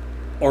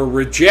 or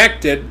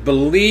reject it,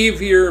 believe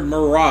your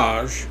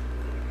mirage,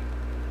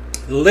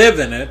 live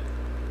in it,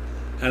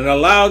 and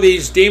allow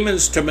these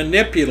demons to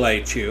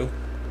manipulate you,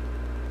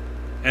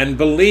 and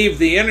believe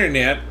the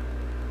internet,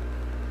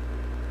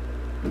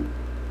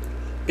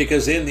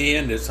 because in the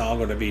end it's all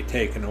going to be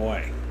taken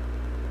away.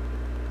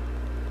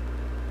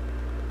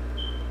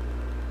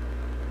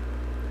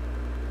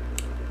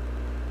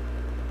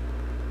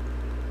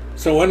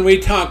 So when we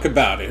talk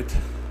about it,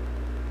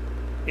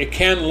 it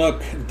can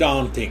look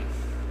daunting,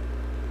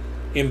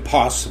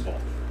 impossible.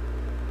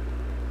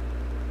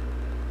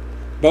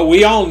 But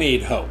we all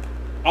need hope,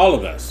 all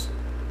of us.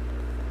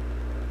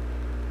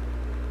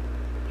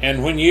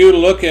 And when you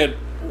look at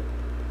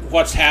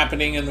what's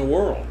happening in the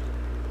world,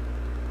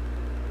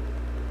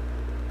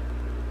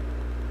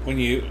 when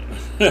you're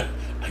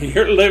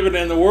living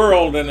in the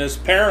world and it's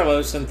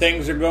perilous and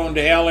things are going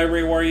to hell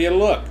everywhere you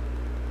look.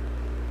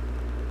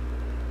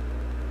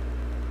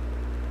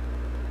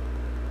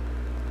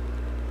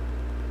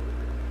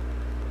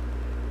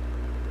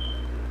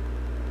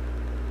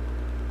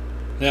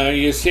 Now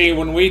you see,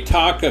 when we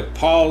talk of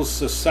Paul's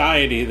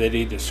society that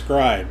he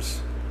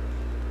describes,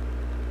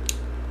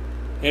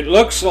 it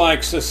looks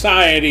like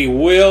society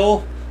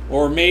will,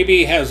 or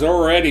maybe has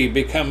already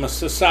become, a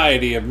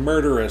society of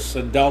murderous,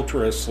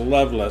 adulterous,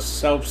 loveless,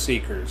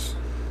 self-seekers,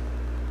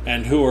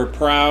 and who are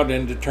proud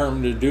and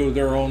determined to do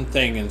their own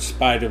thing in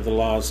spite of the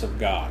laws of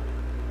God.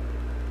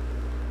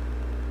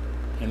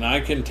 And I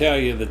can tell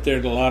you that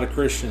there's a lot of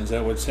Christians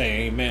that would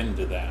say amen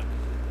to that.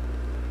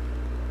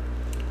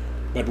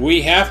 But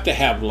we have to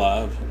have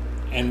love,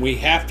 and we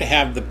have to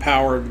have the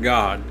power of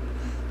God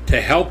to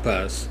help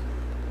us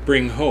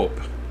bring hope.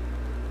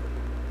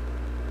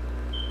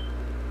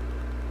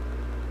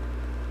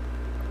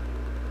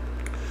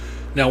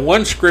 Now,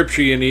 one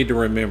scripture you need to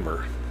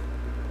remember.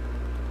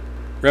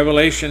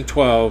 Revelation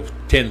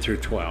 12:10 through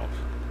 12.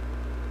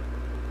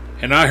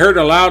 And I heard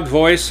a loud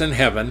voice in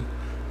heaven,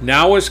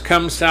 now is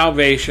come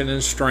salvation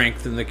and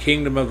strength in the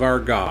kingdom of our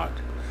God,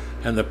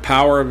 and the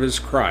power of his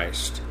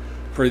Christ.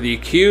 For the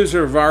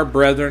accuser of our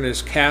brethren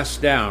is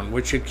cast down,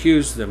 which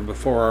accused them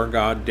before our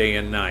God day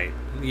and night.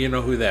 You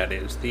know who that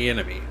is, the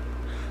enemy,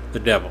 the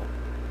devil.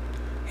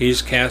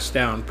 He's cast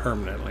down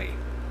permanently.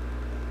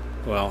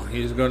 Well,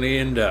 he's going to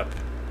end up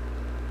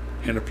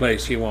in a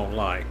place he won't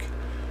like.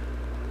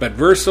 But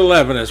verse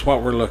 11 is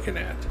what we're looking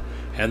at.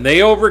 And they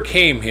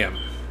overcame him,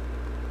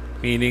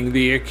 meaning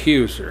the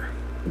accuser,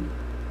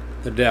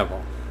 the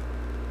devil.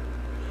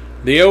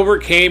 They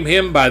overcame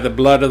him by the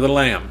blood of the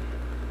Lamb.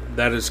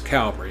 That is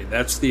Calvary.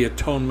 That's the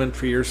atonement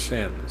for your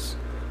sins.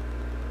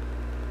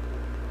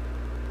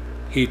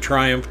 He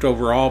triumphed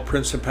over all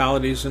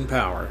principalities and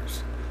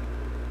powers.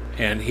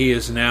 And he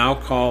is now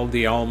called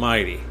the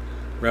Almighty.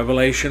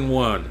 Revelation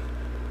 1.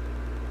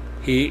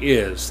 He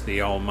is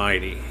the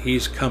Almighty.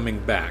 He's coming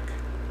back.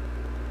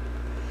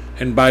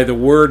 And by the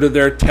word of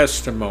their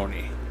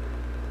testimony,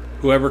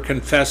 whoever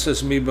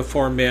confesses me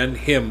before men,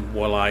 him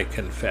will I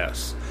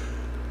confess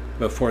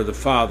before the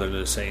Father and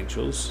his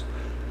angels.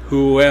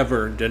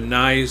 Whoever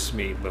denies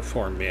me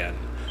before men,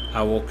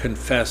 I will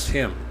confess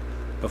him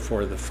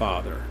before the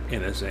Father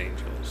and his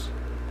angels.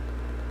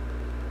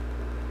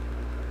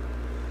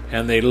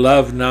 And they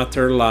love not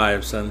their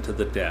lives unto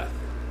the death.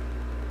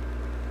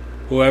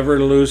 Whoever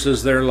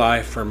loses their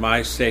life for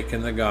my sake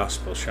in the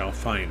gospel shall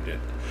find it.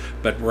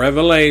 But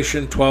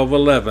Revelation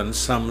 12:11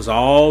 sums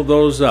all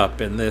those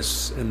up in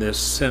this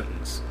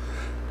sentence.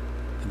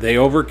 They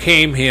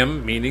overcame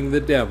him, meaning the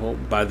devil,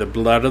 by the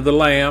blood of the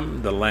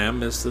Lamb. The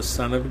Lamb is the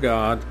Son of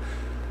God.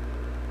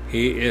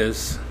 He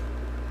is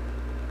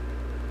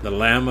the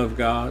Lamb of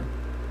God,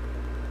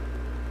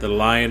 the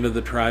Lion of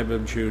the tribe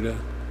of Judah.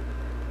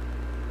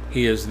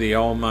 He is the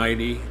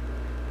Almighty.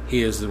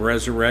 He is the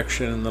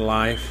resurrection and the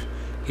life.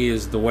 He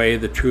is the way,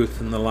 the truth,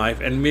 and the life,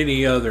 and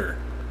many other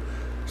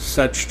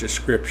such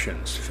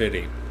descriptions fit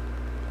him.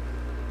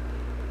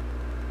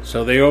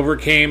 So they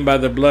overcame by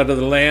the blood of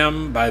the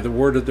Lamb, by the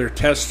word of their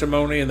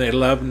testimony, and they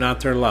loved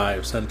not their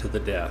lives unto the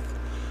death.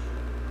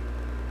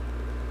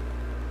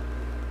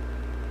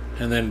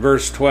 And then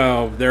verse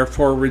 12,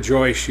 therefore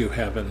rejoice, you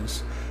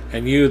heavens,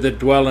 and you that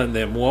dwell in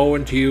them. Woe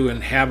unto you,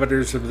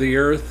 inhabitants of the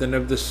earth and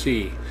of the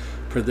sea,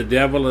 for the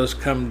devil is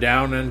come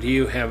down unto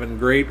you, having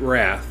great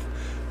wrath,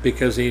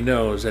 because he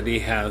knows that he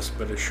has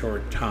but a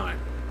short time.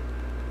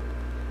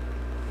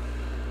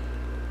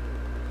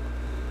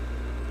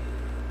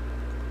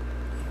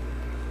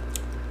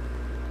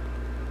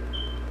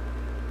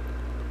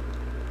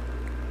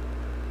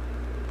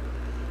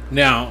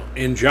 Now,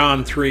 in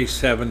John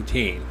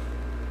 3:17,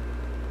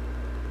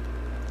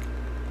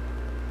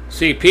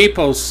 see,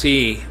 people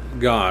see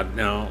God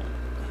now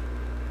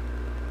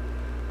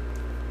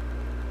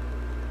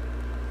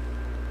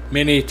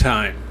many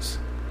times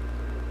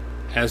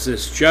as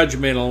this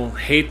judgmental,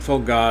 hateful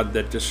God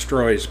that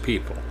destroys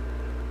people.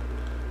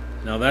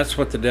 Now, that's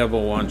what the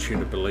devil wants you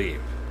to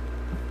believe.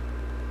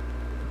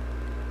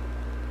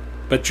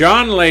 But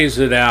John lays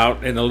it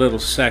out in a little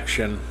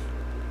section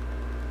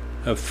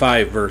of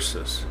 5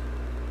 verses.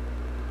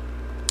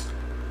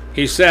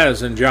 He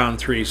says in John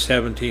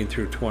 3:17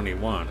 through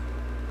 21,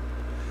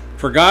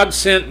 for God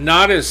sent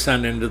not his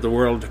Son into the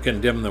world to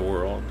condemn the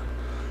world,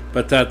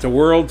 but that the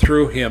world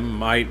through him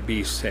might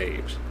be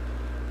saved.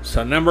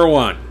 So number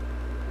 1,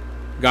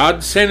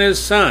 God sent his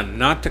Son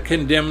not to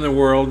condemn the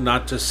world,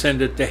 not to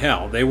send it to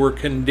hell. They were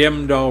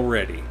condemned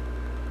already.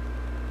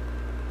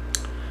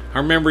 I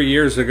remember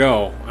years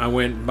ago, I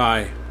went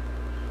by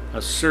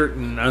a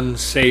certain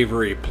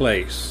unsavory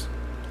place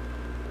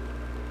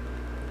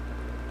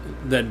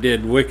that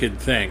did wicked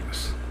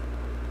things.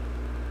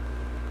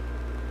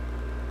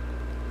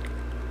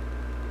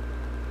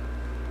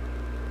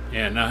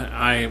 And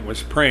I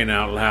was praying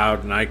out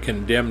loud, and I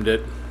condemned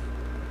it.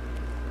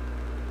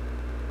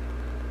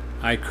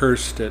 I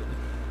cursed it.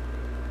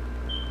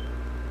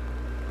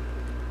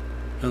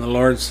 And the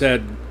Lord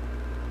said,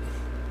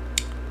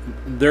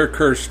 they're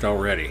cursed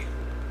already.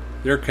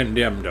 They're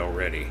condemned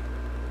already.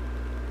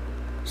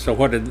 So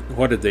what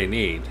did they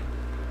need?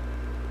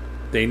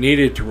 They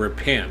needed to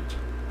repent.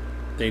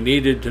 They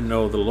needed to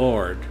know the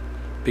Lord,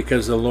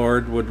 because the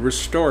Lord would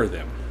restore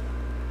them.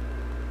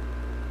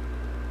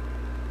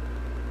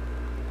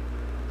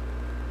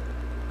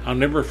 I'll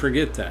never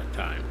forget that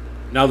time.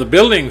 Now the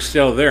building's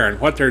still there,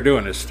 and what they're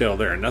doing is still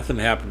there. Nothing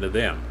happened to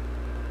them.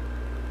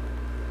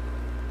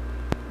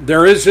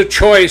 There is a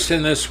choice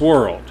in this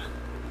world.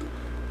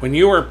 When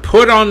you are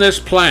put on this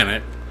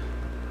planet,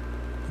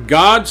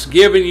 God's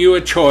given you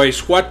a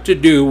choice what to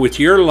do with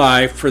your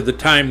life for the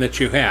time that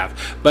you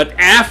have. But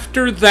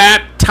after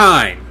that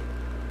time,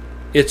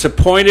 it's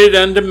appointed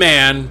unto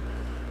man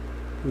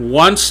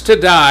once to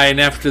die,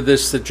 and after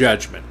this the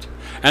judgment.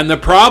 And the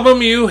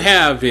problem you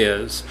have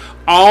is,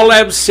 all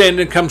have sinned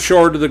and come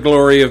short of the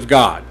glory of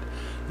God.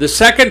 The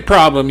second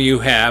problem you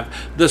have,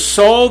 the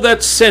soul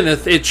that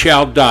sinneth, it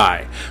shall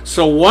die.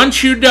 So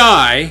once you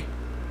die,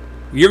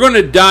 you're going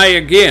to die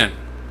again,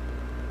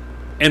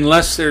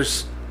 unless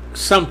there's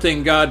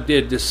something God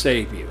did to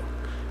save you.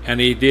 And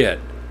he did.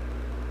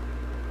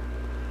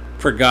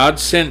 For God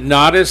sent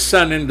not his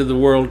Son into the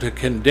world to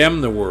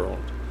condemn the world,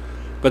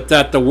 but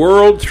that the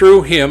world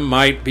through him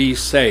might be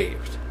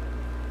saved.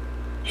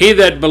 He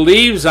that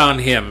believes on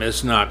him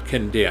is not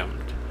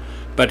condemned,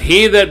 but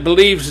he that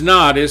believes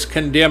not is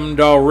condemned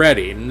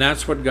already. And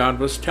that's what God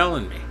was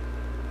telling me.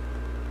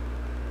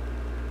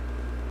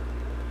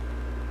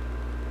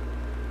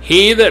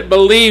 He that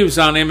believes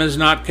on him is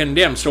not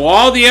condemned. So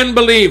all the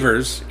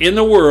unbelievers in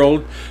the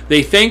world,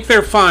 they think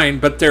they're fine,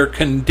 but they're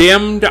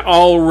condemned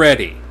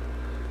already.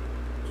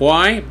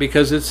 Why?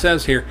 Because it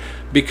says here,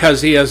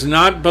 because he has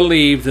not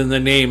believed in the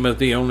name of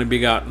the only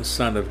begotten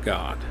Son of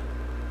God.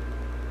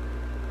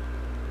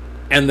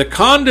 And the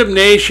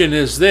condemnation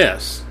is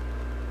this,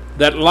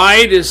 that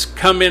light is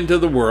come into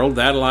the world.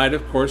 That light,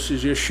 of course,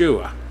 is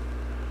Yeshua.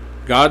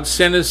 God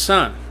sent his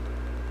Son.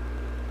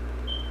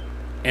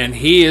 And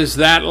he is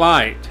that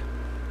light.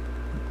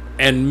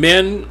 And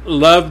men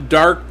love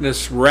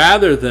darkness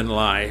rather than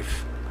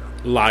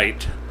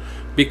light,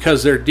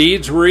 because their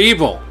deeds were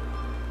evil.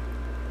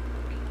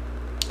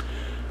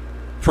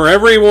 For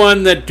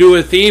everyone that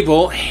doeth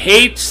evil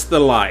hates the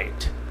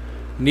light,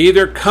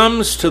 neither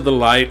comes to the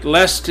light,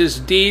 lest his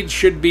deeds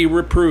should be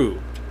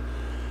reproved.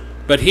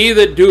 But he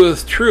that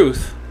doeth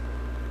truth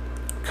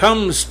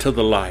comes to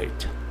the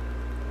light,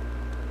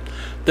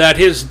 that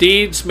his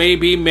deeds may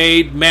be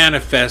made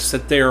manifest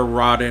that they are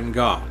wrought in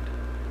God.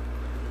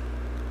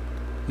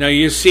 Now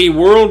you see,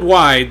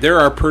 worldwide there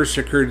are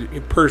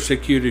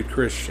persecuted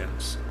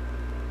Christians.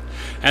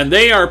 And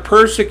they are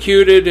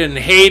persecuted and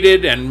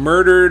hated and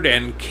murdered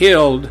and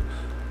killed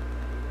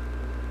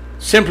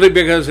simply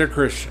because they're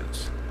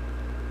Christians.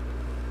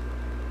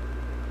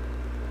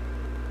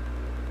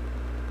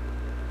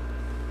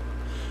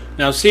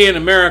 Now see, in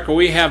America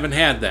we haven't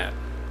had that.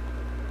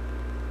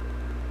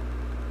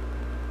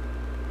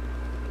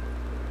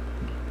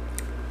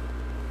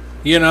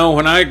 You know,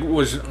 when I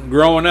was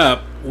growing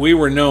up, we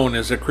were known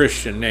as a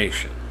Christian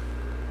nation.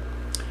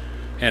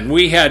 And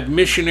we had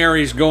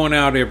missionaries going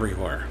out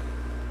everywhere.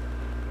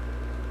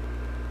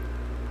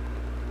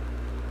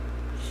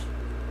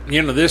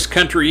 You know, this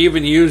country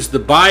even used the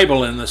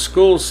Bible in the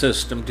school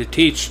system to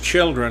teach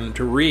children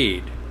to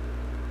read.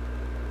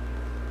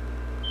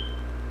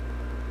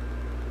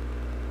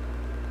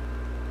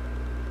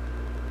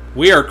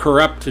 We are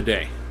corrupt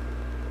today.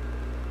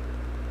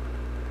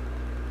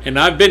 And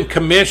I've been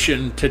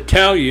commissioned to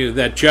tell you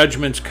that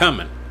judgment's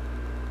coming.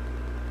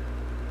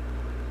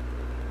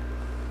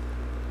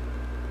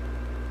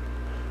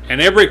 And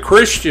every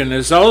Christian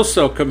is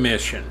also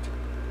commissioned.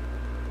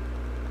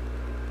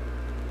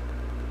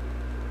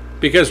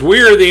 Because we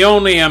are the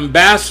only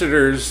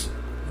ambassadors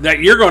that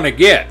you're going to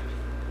get.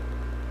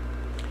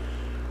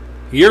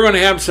 You're going to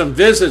have some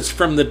visits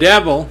from the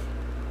devil,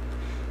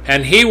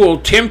 and he will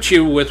tempt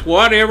you with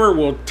whatever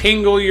will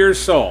tingle your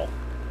soul.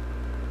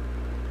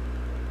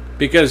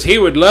 Because he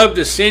would love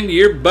to send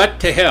your butt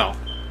to hell.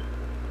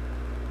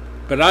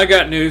 But I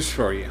got news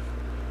for you.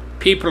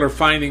 People are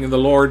finding the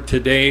Lord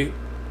today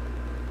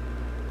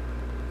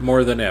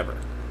more than ever.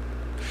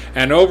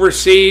 And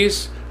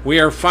overseas, we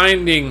are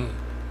finding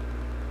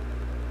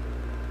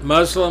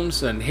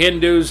Muslims and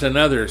Hindus and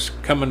others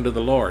coming to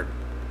the Lord.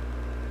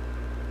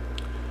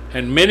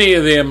 And many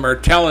of them are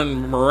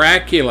telling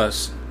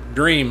miraculous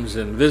dreams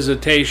and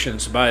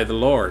visitations by the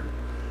Lord.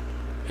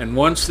 And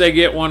once they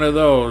get one of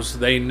those,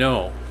 they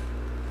know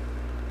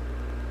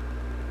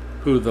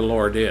who the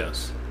Lord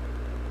is.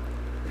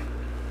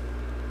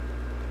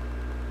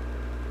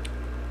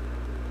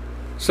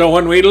 So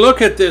when we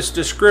look at this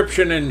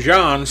description in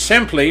John,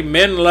 simply,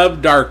 men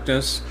love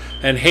darkness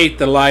and hate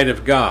the light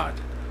of God.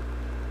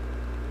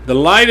 The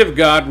light of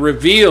God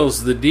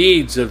reveals the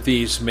deeds of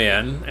these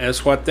men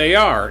as what they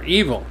are,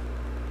 evil.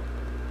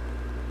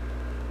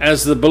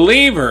 As the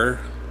believer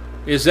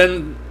is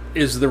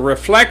the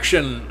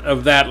reflection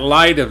of that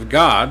light of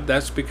God,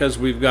 that's because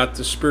we've got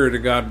the Spirit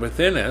of God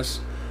within us,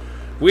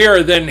 we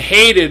are then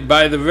hated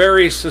by the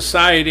very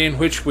society in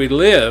which we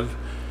live,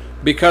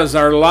 because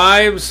our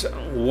lives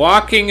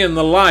walking in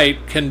the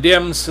light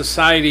condemn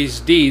society's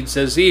deeds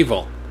as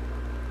evil.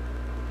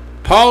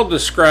 Paul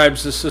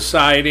describes the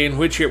society in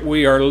which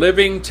we are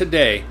living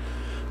today,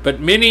 but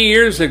many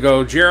years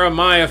ago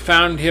Jeremiah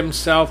found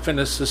himself in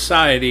a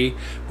society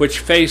which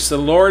faced the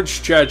Lord's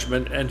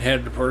judgment and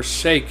had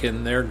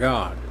forsaken their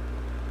God.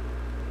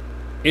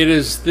 It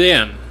is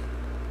then,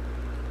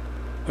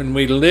 when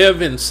we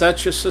live in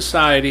such a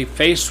society,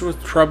 faced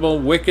with trouble,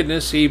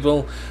 wickedness,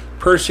 evil,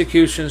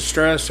 persecution,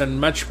 stress, and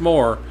much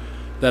more,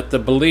 that the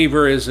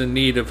believer is in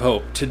need of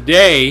hope.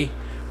 Today,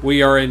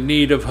 we are in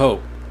need of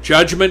hope.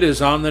 Judgment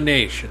is on the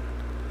nation.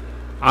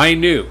 I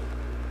knew.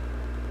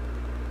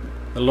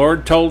 The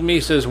Lord told me,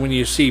 He says, when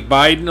you see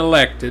Biden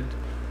elected,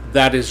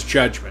 that is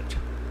judgment.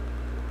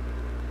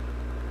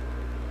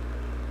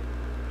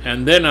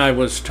 And then I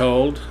was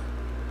told,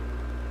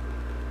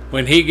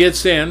 when he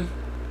gets in,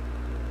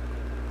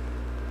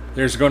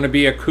 there's going to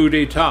be a coup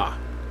d'etat.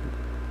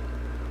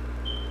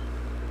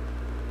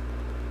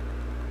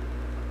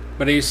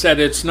 But he said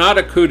it's not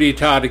a coup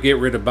d'etat to get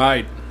rid of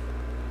Biden.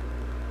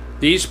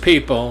 These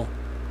people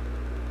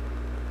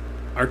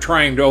are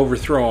trying to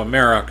overthrow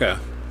America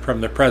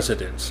from the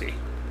presidency.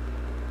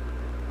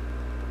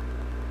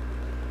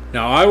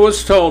 Now, I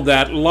was told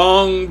that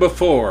long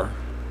before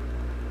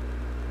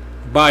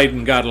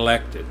Biden got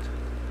elected.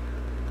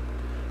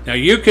 Now,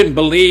 you can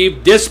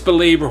believe,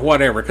 disbelieve, or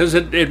whatever, because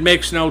it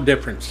makes no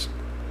difference.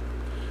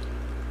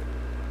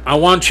 I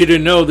want you to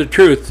know the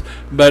truth,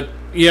 but,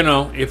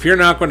 if you're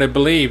not going to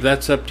believe,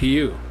 that's up to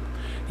you.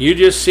 You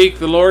just seek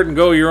the Lord and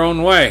go your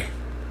own way.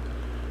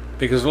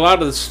 Because a lot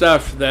of the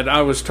stuff that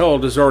I was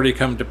told has already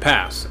come to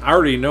pass. I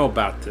already know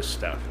about this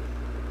stuff.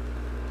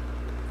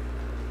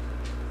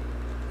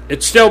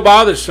 It's still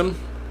bothersome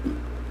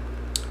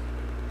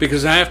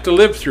because I have to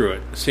live through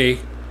it, see?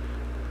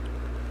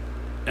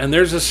 And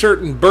there's a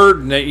certain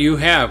burden that you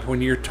have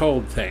when you're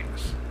told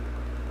things.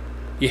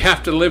 You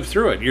have to live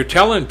through it. You're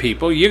telling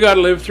people, you got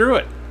to live through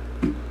it.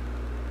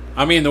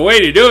 I mean, the way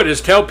to do it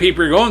is tell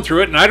people you're going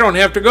through it, and I don't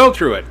have to go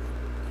through it.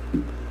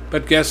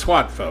 But guess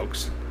what,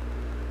 folks?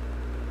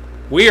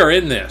 We are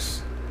in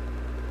this.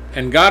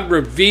 And God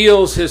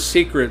reveals His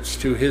secrets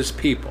to His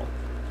people.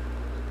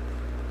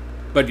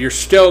 But you're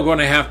still going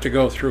to have to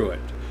go through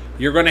it.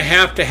 You're going to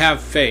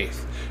have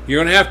faith. You're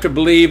going to have to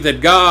believe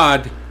that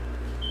God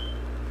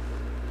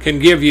can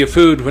give you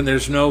food when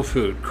there's no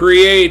food.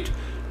 Create,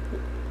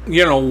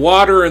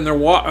 water in the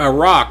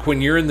rock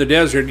when you're in the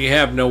desert and you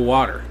have no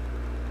water.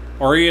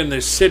 Or you're in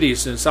the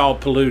cities and it's all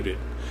polluted.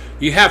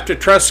 You have to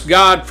trust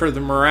God for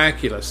the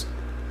miraculous.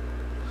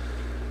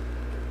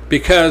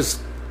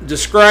 Because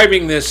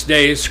describing this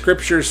day,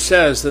 Scripture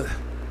says that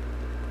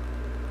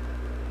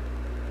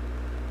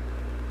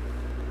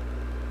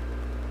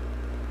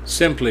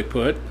simply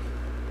put,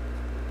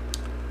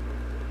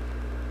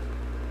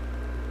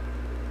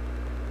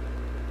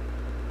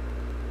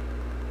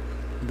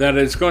 that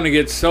it's going to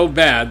get so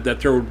bad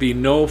that there will be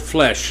no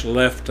flesh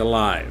left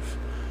alive.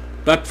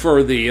 But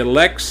for the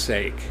elect's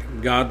sake,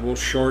 God will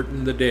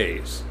shorten the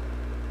days.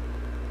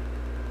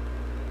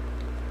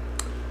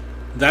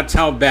 That's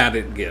how bad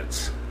it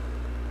gets.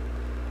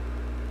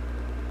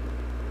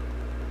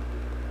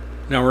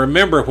 Now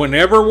remember,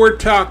 whenever we're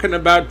talking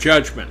about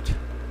judgment,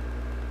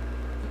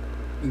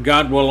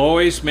 God will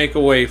always make a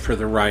way for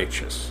the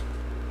righteous.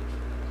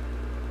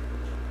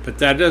 But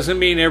that doesn't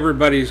mean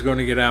everybody's going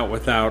to get out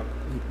without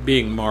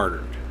being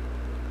martyred.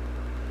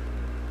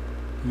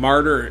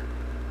 Martyr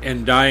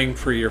and dying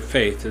for your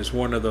faith is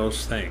one of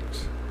those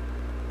things.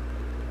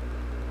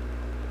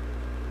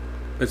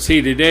 But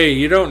see, today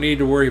you don't need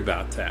to worry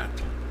about that.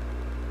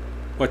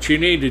 What you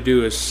need to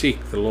do is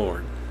seek the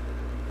Lord.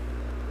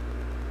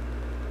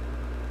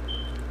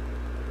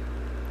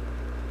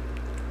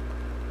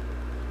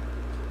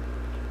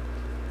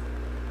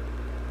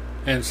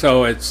 And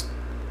so it's,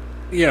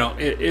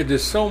 it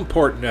is so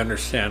important to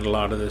understand a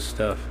lot of this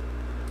stuff.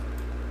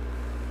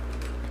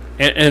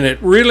 And it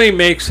really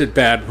makes it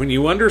bad when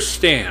you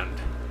understand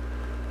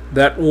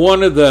that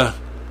one of the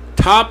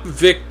top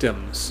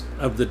victims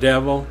of the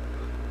devil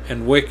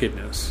and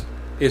wickedness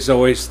is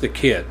always the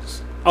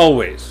kids.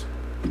 Always.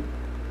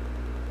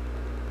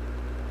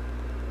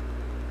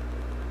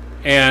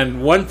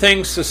 And one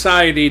thing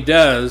society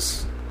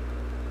does,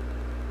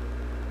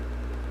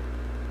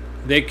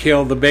 they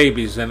kill the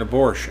babies in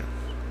abortion.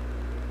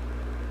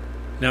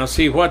 Now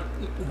see, what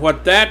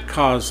that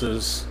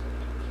causes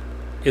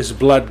is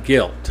blood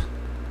guilt.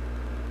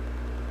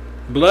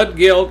 Blood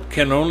guilt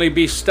can only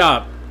be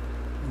stopped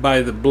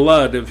by the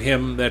blood of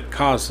him that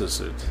causes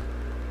it.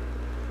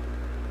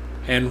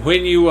 And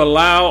when you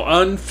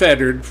allow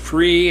unfettered,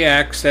 free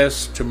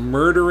access to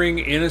murdering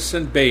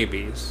innocent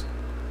babies,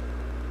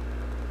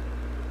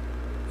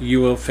 you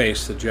will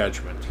face the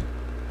judgment.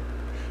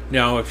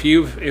 Now, if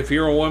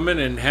you're a woman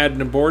and had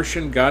an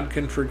abortion, God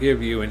can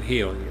forgive you and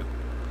heal you.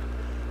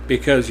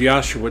 Because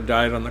Yahshua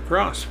died on the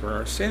cross for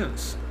our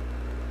sins.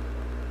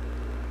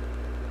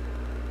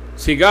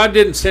 See, God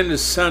didn't send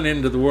His Son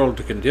into the world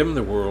to condemn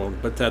the world,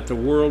 but that the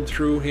world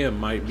through Him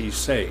might be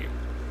saved.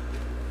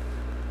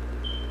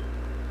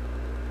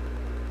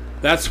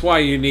 That's why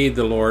you need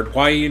the Lord,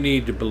 why you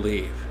need to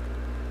believe.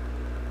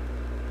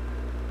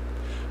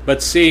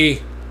 But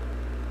see,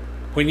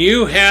 when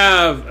you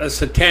have a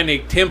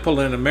satanic temple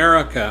in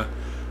America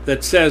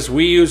that says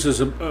we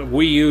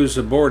use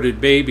aborted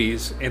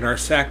babies in our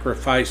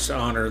sacrifice to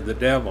honor the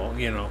devil,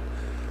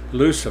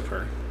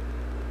 Lucifer.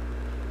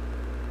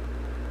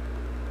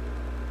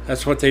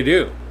 That's what they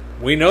do.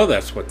 We know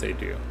that's what they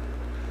do.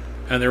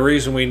 And the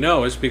reason we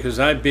know is because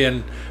I've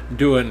been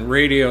doing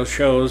radio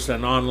shows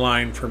and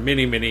online for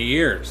many, many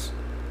years.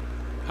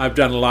 I've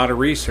done a lot of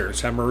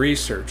research. I'm a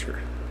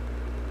researcher.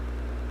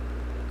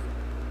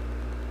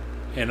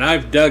 And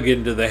I've dug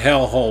into the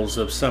hellholes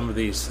of some of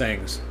these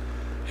things.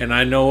 And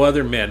I know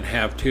other men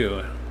have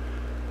too.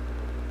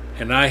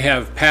 And I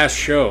have past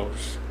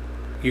shows.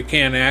 You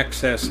can't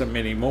access them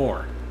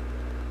anymore.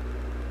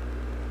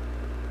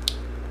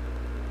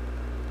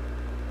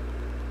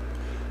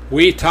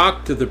 We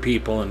talked to the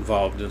people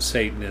involved in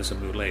Satanism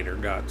who later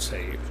got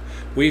saved.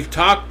 We've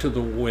talked to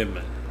the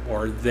women,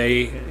 or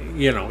they,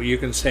 you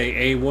can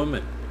say a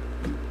woman,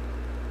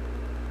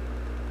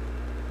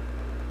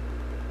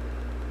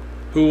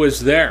 who was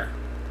there,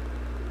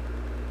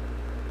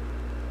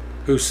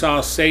 who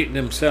saw Satan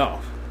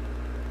himself,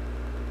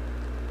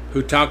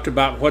 who talked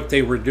about what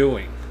they were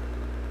doing.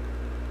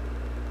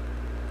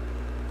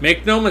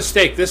 Make no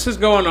mistake, this is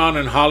going on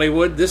in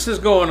Hollywood, this is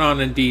going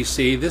on in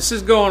D.C., this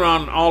is going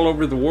on all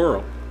over the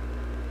world.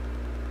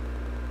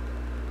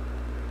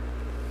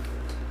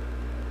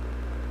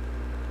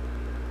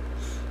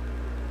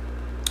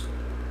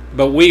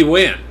 But we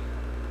win.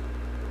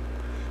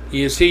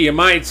 You see, you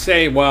might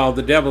say, well,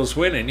 the devil's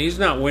winning. He's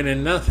not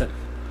winning nothing.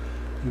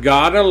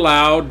 God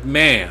allowed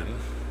man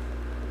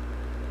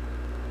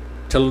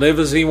to live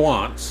as he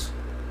wants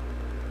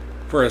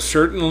for a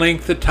certain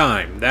length of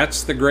time.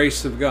 That's the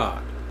grace of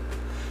God.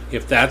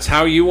 If that's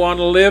how you want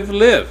to live,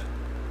 live.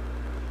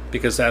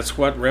 Because that's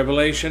what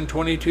Revelation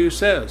 22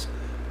 says.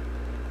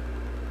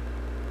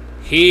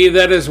 He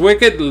that is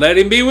wicked, let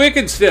him be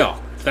wicked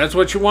still. If that's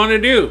what you want to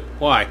do.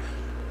 Why?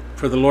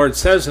 For the Lord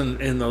says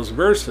in those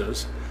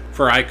verses,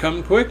 for I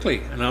come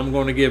quickly, and I'm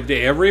going to give to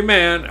every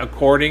man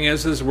according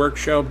as his work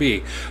shall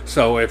be.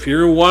 So if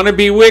you want to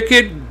be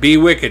wicked,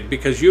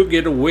 because you'll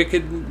get a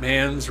wicked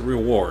man's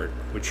reward,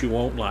 which you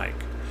won't like.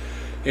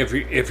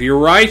 If you're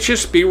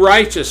righteous, be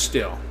righteous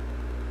still.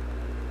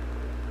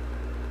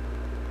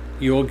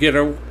 You will get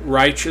a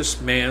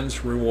righteous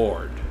man's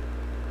reward.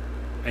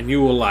 And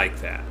you will like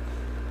that.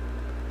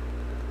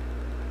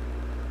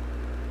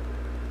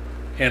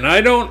 And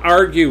I don't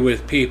argue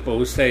with people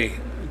who say,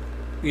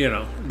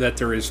 that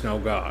there is no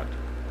God.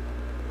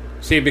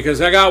 See,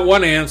 because I got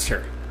one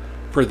answer.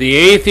 For the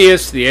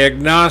atheist, the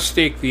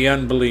agnostic, the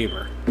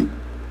unbeliever.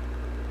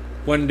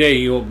 One day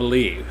you will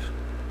believe.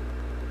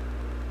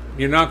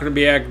 You're not going to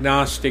be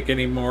agnostic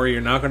anymore.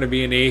 You're not going to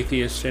be an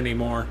atheist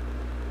anymore.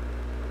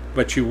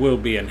 But you will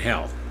be in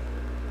hell.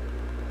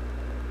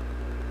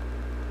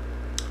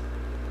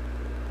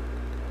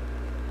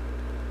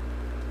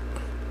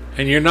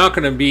 And you're not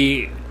going to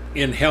be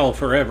in hell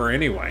forever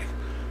anyway,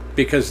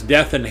 because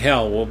death and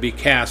hell will be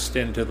cast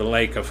into the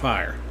lake of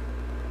fire.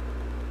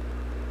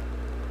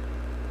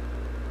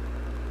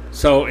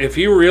 So if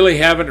you really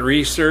haven't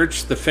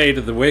researched the fate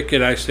of the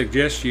wicked, I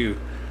suggest you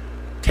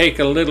take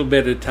a little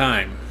bit of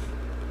time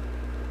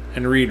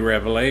and read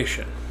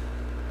Revelation.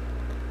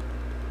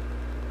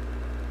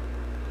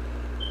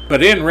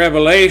 But in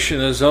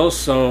Revelation is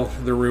also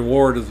the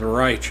reward of the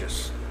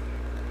righteous.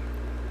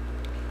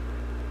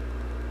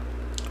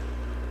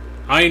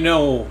 I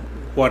know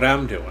what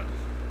I'm doing.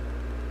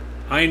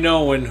 I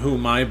know in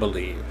whom I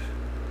believe.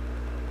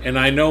 And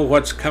I know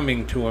what's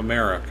coming to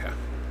America.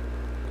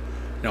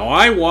 Now,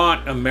 I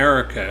want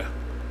America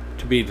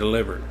to be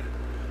delivered.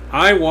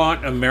 I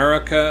want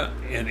America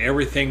and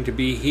everything to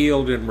be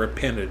healed and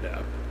repented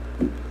of.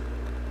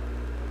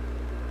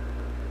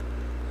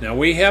 Now,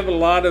 we have a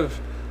lot of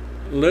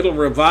little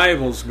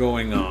revivals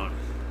going on.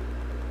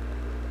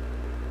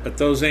 But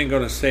those ain't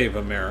going to save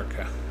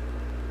America.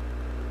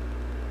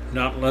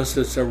 Not unless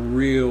it's a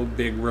real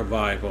big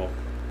revival.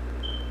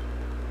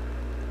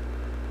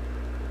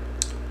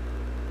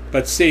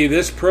 But see,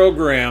 this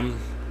program,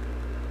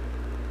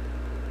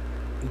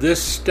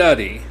 this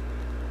study,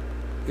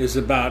 is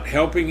about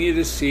helping you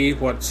to see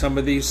what some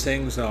of these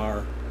things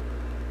are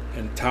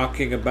and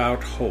talking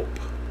about hope.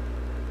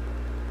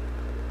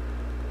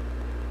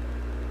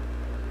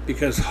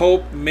 Because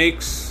hope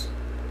makes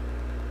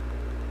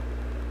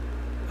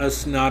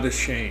us not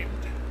ashamed.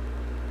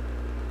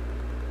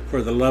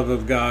 For the love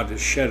of God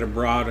is shed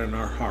abroad in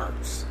our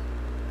hearts.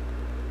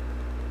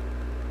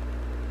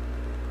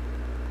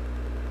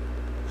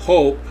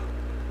 Hope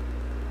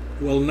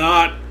will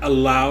not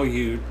allow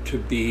you to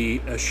be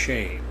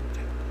ashamed,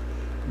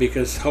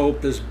 because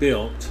hope is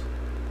built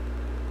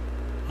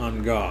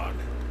on God,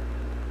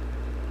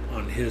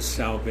 on His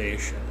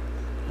salvation,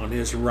 on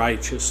His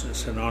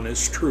righteousness, and on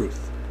His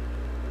truth.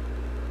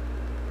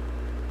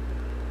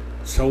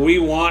 So we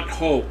want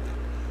hope,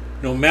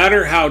 no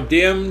matter how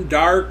dim,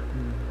 dark,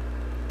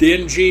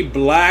 dingy,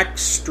 black,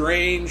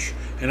 strange,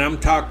 and I'm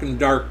talking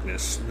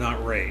darkness,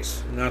 not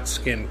race, not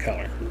skin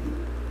color.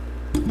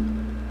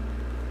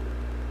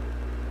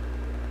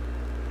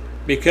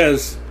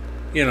 Because,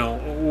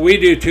 we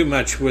do too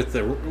much with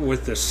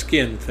the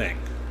skin thing.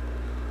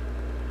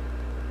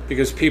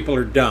 Because people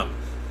are dumb.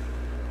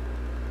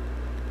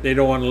 They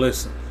don't want to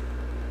listen.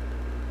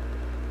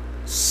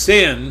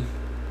 Sin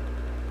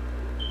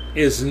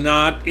is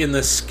not in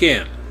the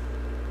skin.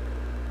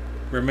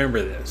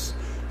 Remember this.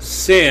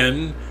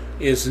 Sin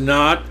is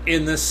not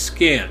in the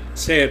skin.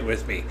 Say it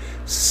with me.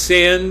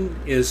 Sin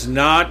is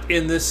not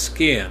in the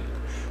skin.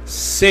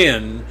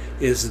 Sin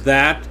is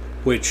that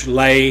which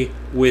lay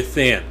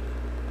within.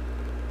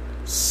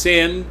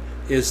 Sin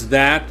is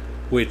that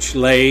which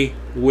lay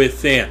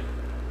within.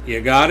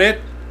 You got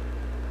it?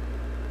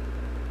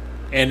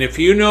 And if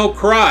you know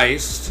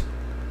Christ,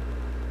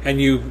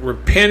 and you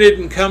repented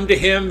and come to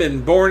Him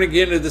and born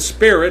again of the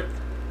Spirit,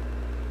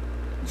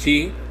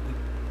 see,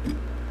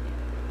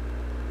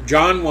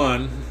 John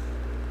 1,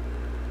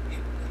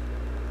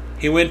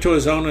 He went to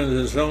His own, and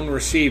His own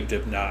received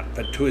Him not.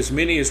 But to as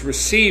many as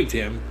received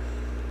Him,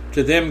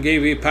 to them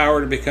gave He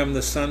power to become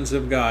the sons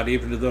of God,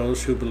 even to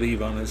those who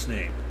believe on His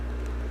name.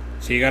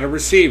 So you got to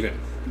receive Him.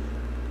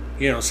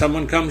 You know,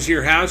 someone comes to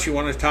your house, you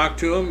want to talk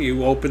to them,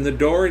 you open the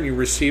door and you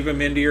receive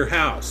them into your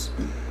house.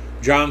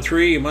 John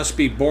 3, you must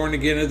be born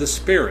again of the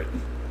Spirit.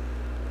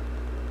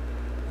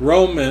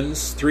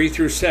 Romans 3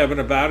 through 7,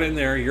 about in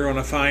there, you're going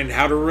to find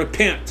how to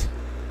repent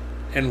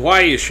and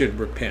why you should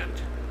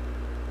repent.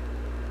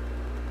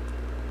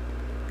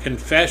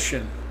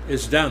 Confession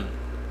is done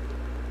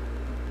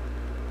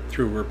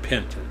through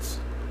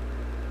repentance.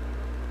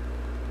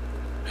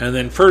 And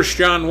then 1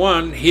 John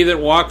 1, he that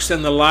walks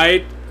in the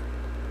light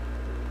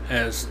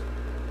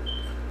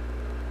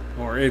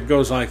or it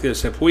goes like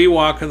this: if we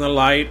walk in the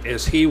light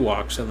as He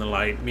walks in the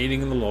light,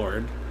 meaning the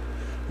Lord,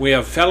 we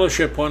have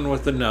fellowship one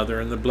with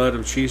another, and the blood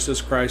of Jesus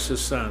Christ His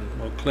Son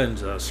will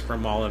cleanse us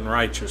from all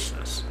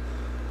unrighteousness.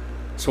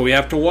 So we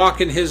have to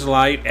walk in His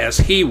light as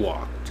He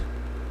walked.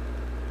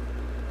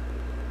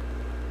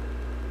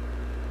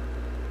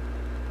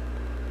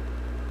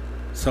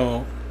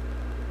 So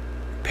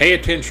pay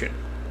attention.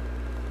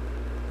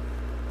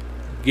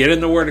 Get in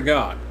the Word of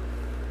God.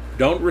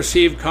 Don't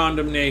receive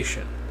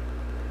condemnation.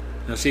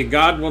 Now see,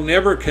 God will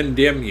never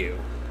condemn you.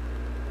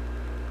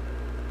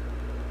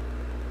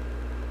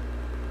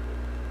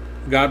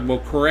 God will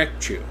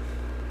correct you.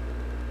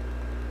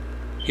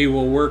 He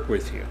will work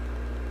with you.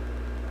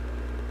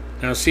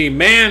 Now see,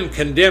 man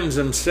condemns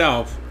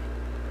himself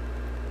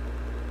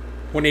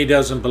when he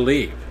doesn't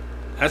believe.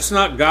 That's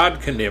not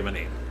God condemning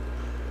him.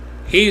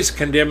 He's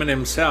condemning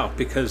himself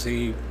because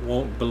he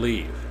won't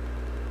believe.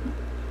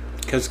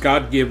 Because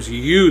God gives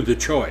you the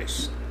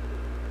choice.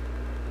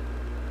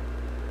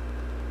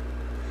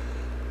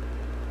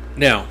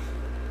 Now,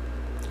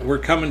 we're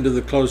coming to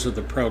the close of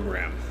the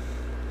program.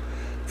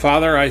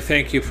 Father, I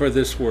thank You for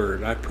this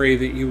word. I pray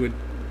that You would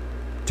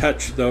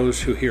touch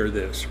those who hear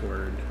this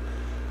word.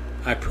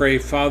 I pray,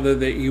 Father,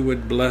 that You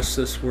would bless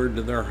this word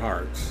to their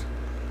hearts.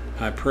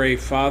 I pray,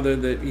 Father,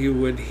 that You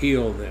would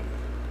heal them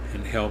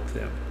and help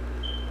them.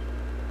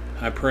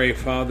 I pray,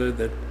 Father,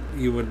 that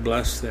You would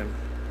bless them,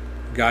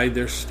 guide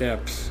their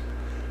steps.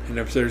 And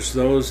if there's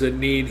those that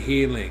need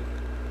healing,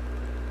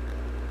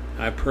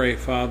 I pray,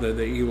 Father,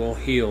 that You will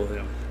heal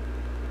them.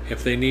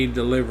 If they need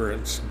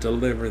deliverance,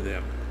 deliver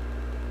them.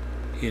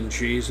 In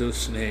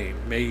Jesus' name,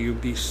 may you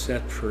be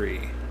set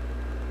free.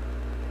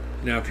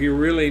 Now, if you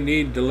really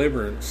need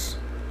deliverance,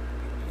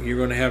 you're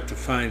going to have to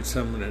find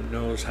someone that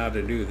knows how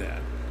to do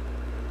that.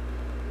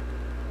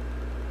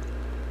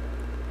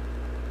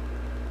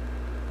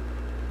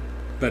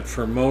 But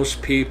for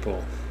most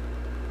people,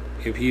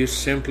 if you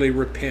simply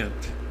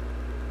repent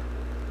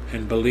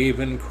and believe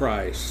in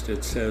Christ,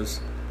 it says,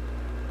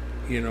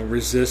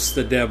 resist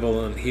the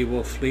devil and he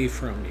will flee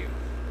from you.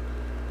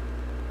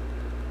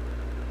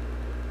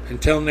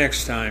 Until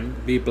next time,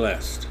 be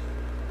blessed.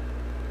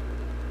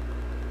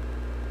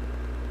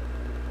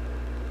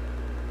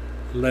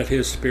 Let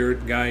His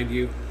Spirit guide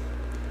you.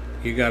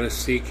 You got to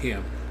seek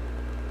Him.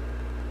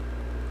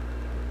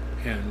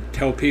 And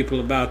tell people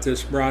about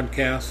this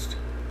broadcast.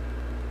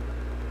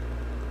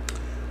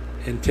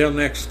 Until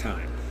next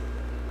time.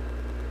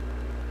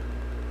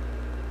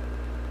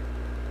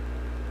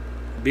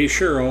 Be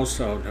sure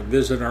also to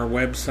visit our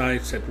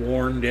websites at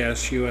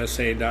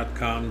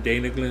warn-usa.com,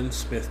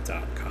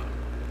 danaglennsmith.com.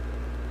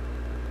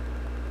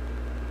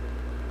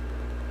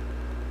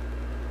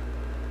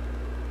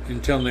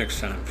 Until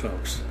next time,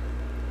 folks,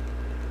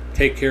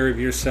 take care of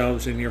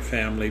yourselves and your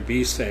family.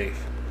 Be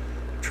safe.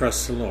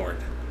 Trust the Lord.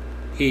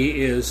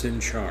 He is in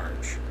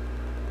charge.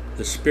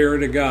 The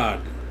Spirit of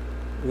God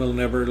will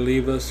never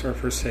leave us or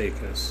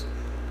forsake us.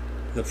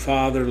 The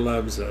Father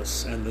loves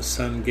us, and the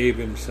Son gave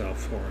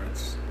Himself for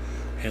us.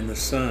 And the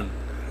Son,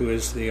 who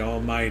is the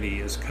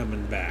Almighty, is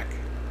coming back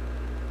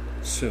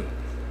soon.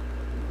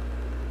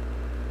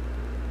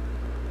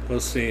 We'll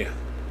see you.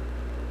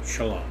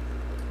 Shalom.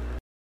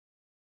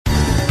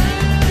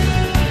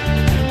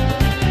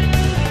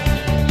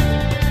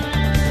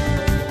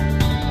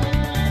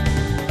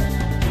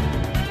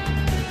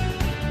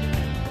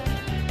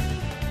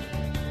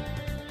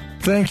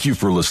 Thank you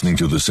for listening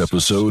to this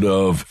episode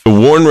of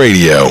Warn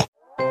Radio.